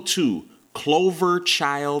Paradise. Go to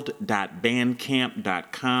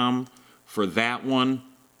cloverchild.bandcamp.com for that one.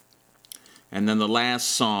 And then the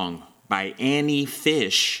last song by Annie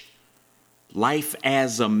Fish, Life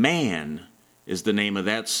as a Man, is the name of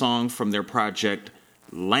that song from their project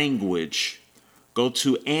Language. Go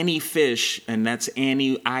to Annie Fish, and that's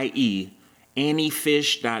Annie, I-E,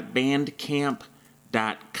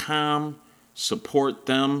 anniefish.bandcamp.com. Support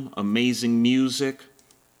them. Amazing music.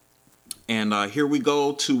 And here we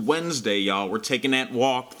go to Wednesday, y'all. We're taking that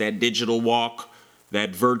walk, that digital walk,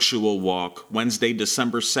 that virtual walk. Wednesday,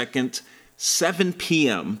 December 2nd, 7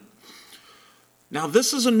 p.m. Now,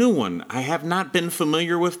 this is a new one. I have not been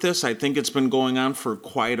familiar with this. I think it's been going on for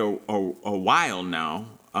quite a while now.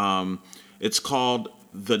 It's called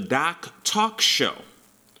The Doc Talk Show.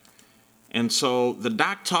 And so the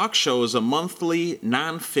Doc Talk Show is a monthly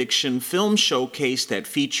nonfiction film showcase that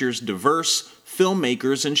features diverse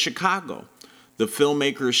filmmakers in Chicago. The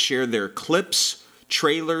filmmakers share their clips,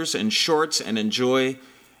 trailers, and shorts and enjoy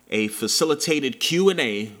a facilitated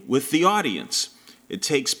Q&A with the audience. It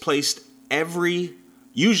takes place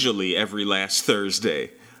usually every last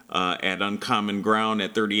Thursday. At Uncommon Ground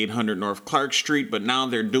at 3800 North Clark Street, but now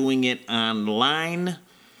they're doing it online.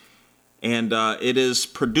 And it is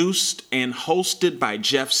produced and hosted by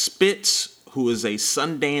Jeff Spitz, who is a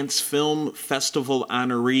Sundance Film Festival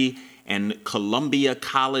honoree and Columbia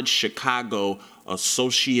College Chicago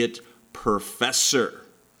Associate Professor.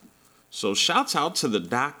 So shouts out to the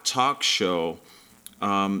Doc Talk Show.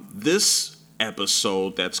 This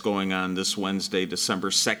episode that's going on this Wednesday, December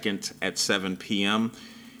 2nd at 7 p.m.,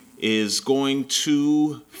 is going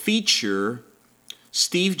to feature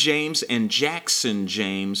Steve James and Jackson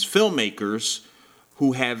James, filmmakers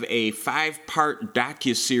who have a 5-part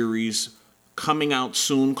docuseries coming out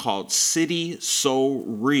soon called City So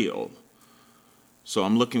Real. So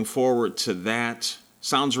I'm looking forward to that.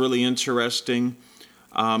 Sounds really interesting.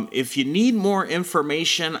 If you need more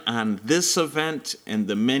information on this event and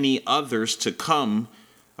the many others to come,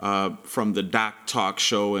 from the Doc Talk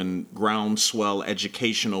Show and Groundswell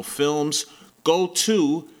Educational Films, go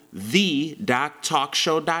to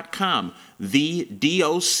thedoctalkshow.com,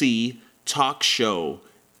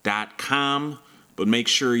 thedoctalkshow.com. But make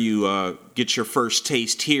sure you get your first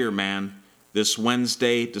taste here, man, this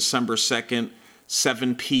Wednesday, December 2nd,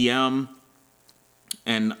 7 p.m.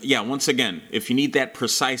 And yeah, once again, if you need that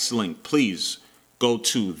precise link, please go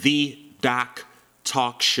to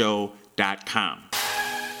thedoctalkshow.com.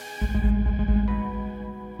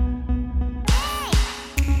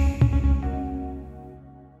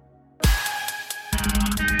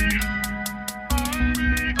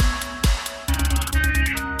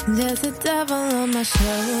 There's a devil on my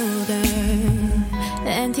shoulder,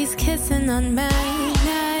 and he's kissing on my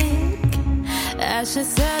neck. Ashes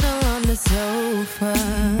settle on the sofa,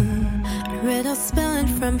 riddles spilling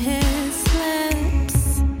from his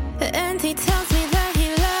lips, and he tells me that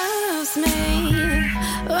he loves me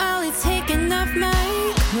while he's taking off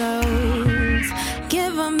my clothes.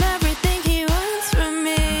 Give him everything he wants from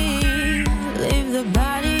me, leave the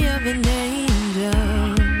body of an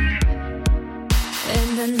angel.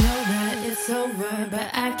 And I know that it's over, but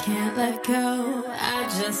I can't let go. I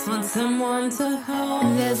just want someone to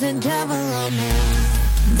hold. There's a devil on me,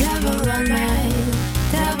 devil on me,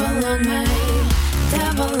 devil on me,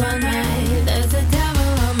 devil on me. There's a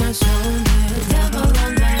devil on my shoulder, devil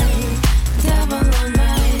on me, devil on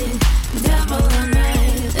me, devil on me.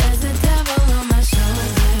 There's a devil on my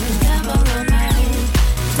shoulder, devil on me,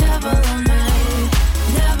 devil on me,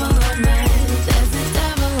 devil on me. There's a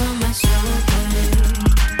devil on my shoulder.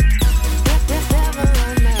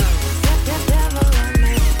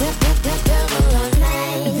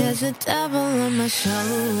 There's a devil on my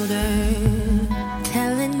shoulder,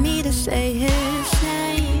 telling me to say his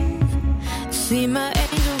name. See my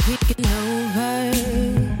angel peeking over,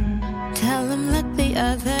 tell him look the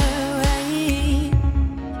other way.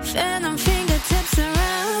 Phantom fingertips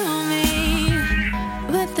around me,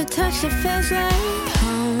 with the touch that feels like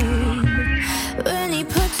home. When he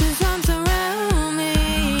puts his arms around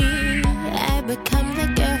me, I become the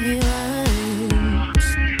girl he loves.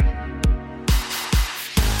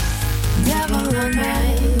 Devil on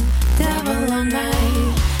me, devil on me,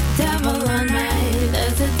 devil on me.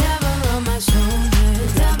 There's a devil on my shoulder,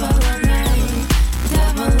 devil on me,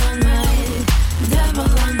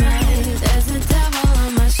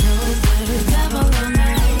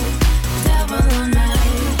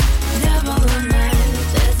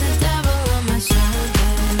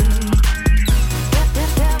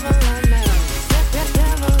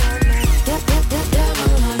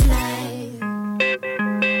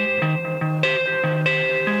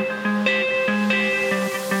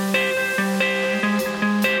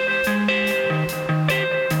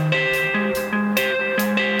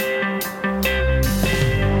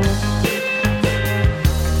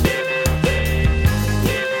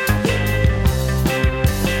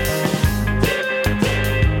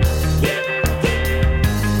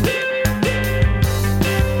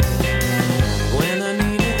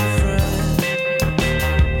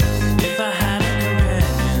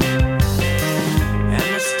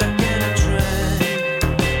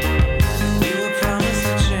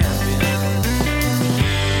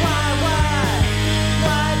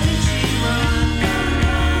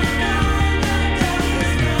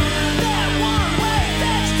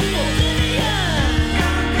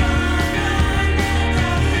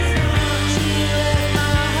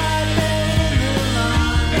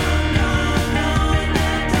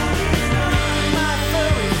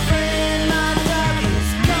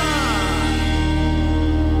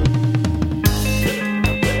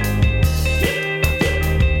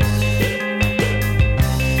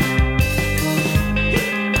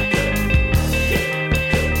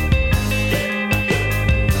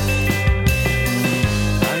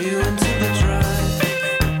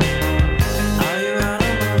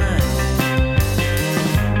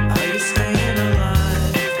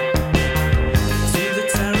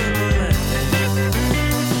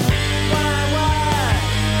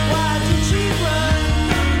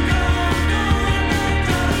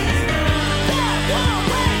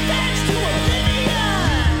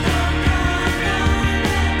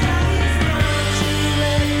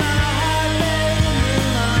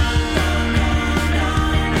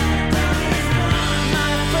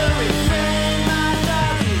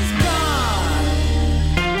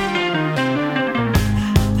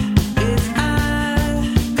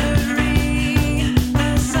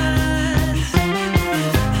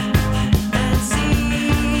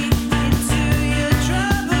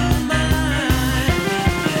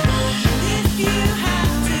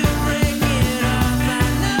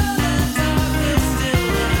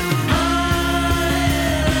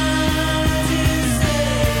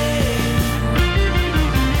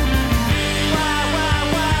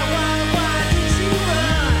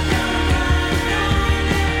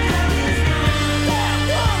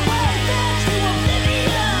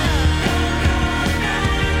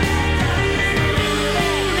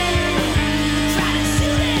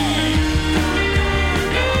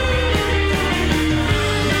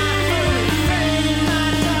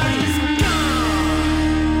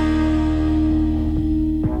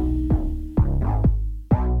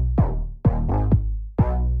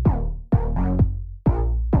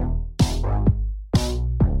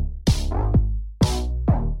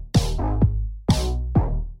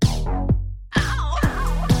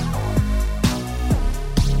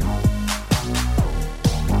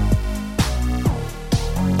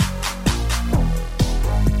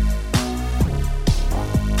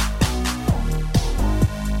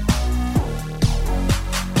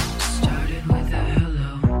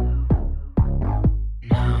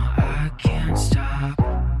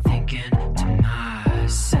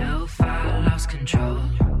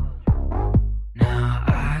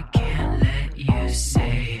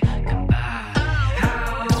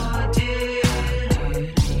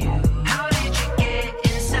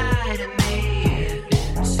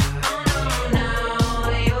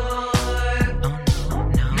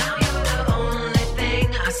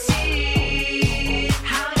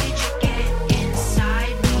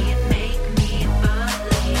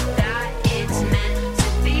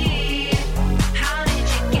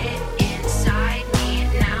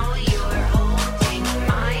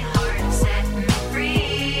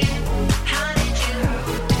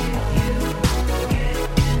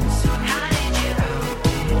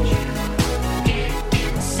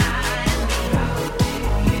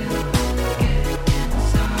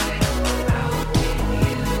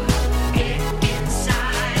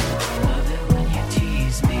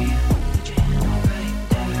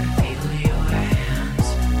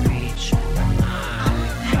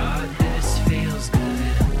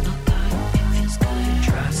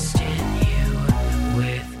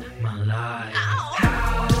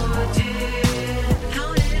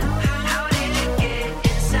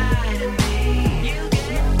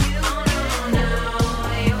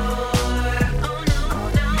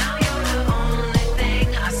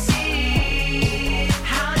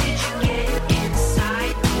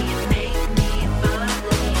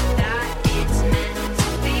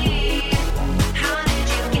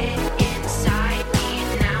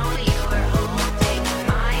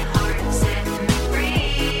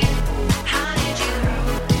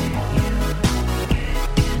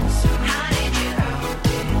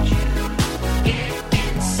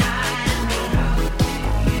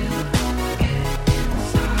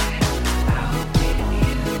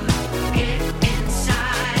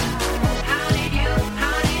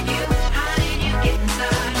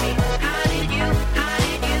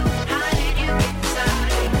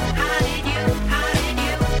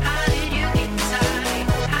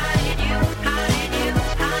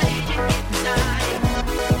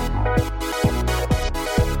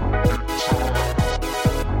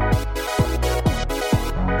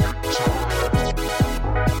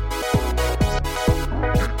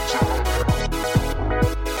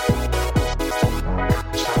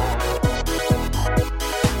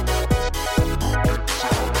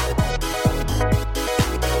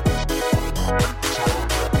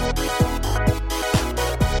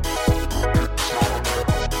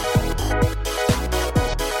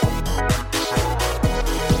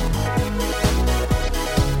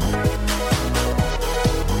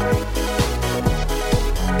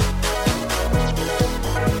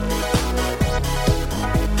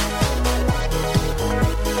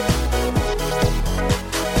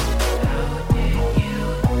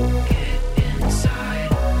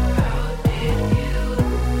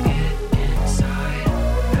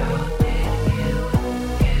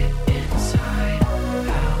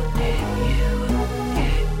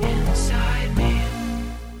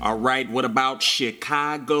 right, what about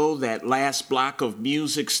Chicago? That last block of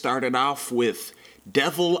music started off with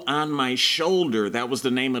Devil on My Shoulder. That was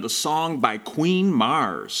the name of the song by Queen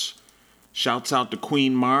Mars. Shouts out to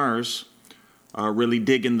Queen Mars. Really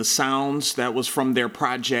digging the sounds. That was from their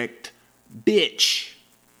project, Bitch.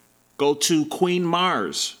 Go to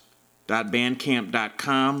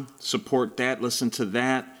queenmars.bandcamp.com. Support that. Listen to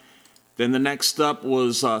that. Then the next up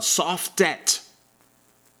was Softette.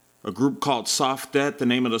 A group called Softette. The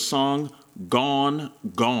name of the song, Gone,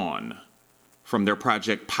 Gone. From their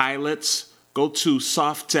project Pilots. Go to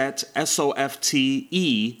Softette,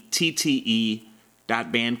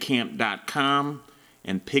 SOFTETTE.bandcamp.com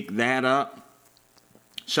and pick that up.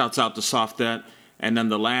 Shouts out to Softette. And then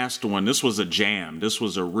the last one, this was a jam. This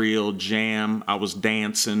was a real jam. I was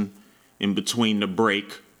dancing in between the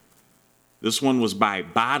break. This one was by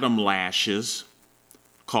Bottom Lashes,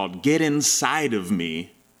 called Get Inside of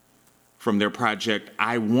Me, from their project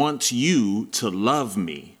I Want You to Love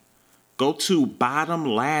Me. Go to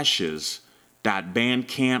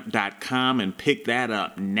bottomlashes.bandcamp.com and pick that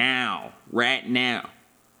up now, right now.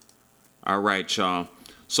 All right, y'all.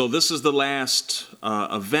 So this is the last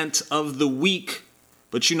event of the week.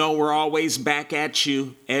 But you know, we're always back at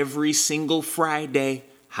you every single Friday,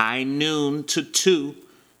 high noon to 2.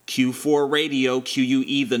 Q4 Radio,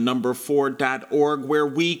 QUE, the number 4.org, where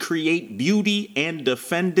we create beauty and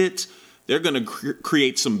defend it. They're going to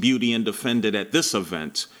create some beauty and defend it at this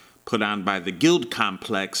event put on by the Guild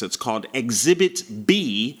Complex. It's called Exhibit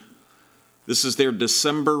B. This is their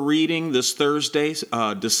December reading this Thursday,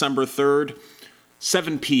 December 3rd,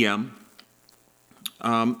 7 p.m.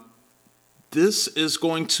 This is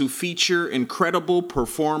going to feature incredible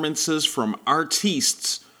performances from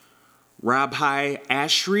artists Rabhi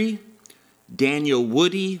Ashri, Daniel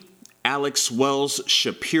Woody, Alex Wells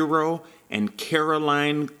Shapiro, and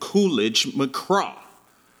Caroline Coolidge McCraw.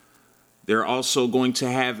 They're also going to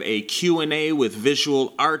have a Q&A with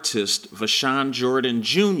visual artist Vashawn Jordan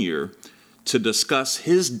Jr. to discuss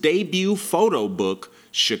his debut photo book,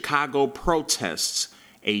 Chicago Protests,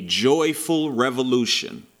 A Joyful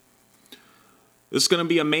Revolution. It's going to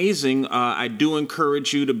be amazing. I do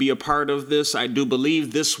encourage you to be a part of this. I do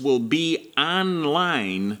believe this will be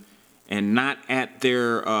online and not at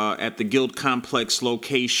their at the Guild Complex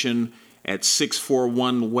location at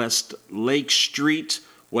 641 West Lake Street.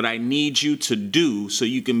 What I need you to do so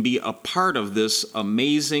you can be a part of this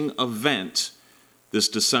amazing event this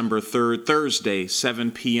December 3rd, Thursday,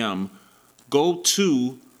 7 p.m., go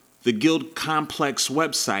to the Guild Complex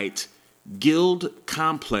website, Guild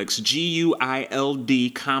Complex,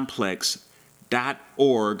 GUILD Complex.org.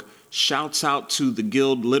 Shouts out to the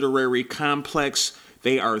Guild Literary Complex.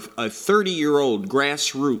 They are a 30-year-old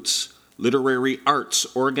grassroots literary arts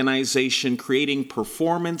organization creating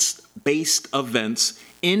performance-based events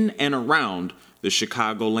in and around the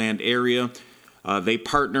Chicagoland area. They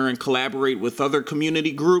partner and collaborate with other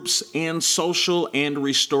community groups and social and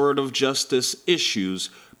restorative justice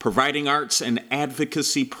issues, providing arts and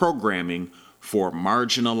advocacy programming for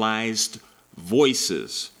marginalized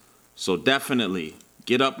voices. So definitely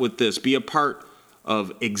get up with this. Be a part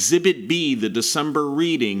of Exhibit B, the December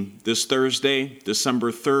reading, this Thursday,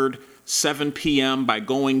 December 3rd, 7 p.m. by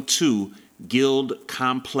going to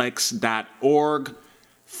guildcomplex.org.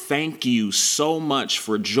 Thank you so much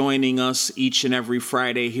for joining us each and every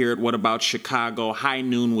Friday here at What About Chicago, high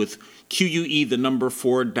noon with QUE, the number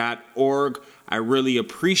 4.org. I really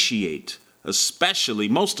appreciate,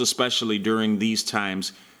 most especially during these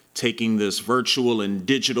times, taking this virtual and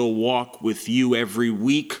digital walk with you every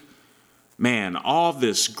week. Man, all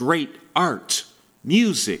this great art,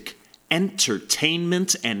 music,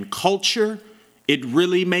 entertainment, and culture, it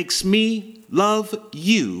really makes me love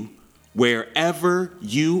you wherever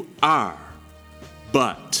you are.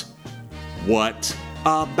 But what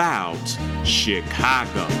about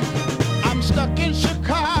Chicago?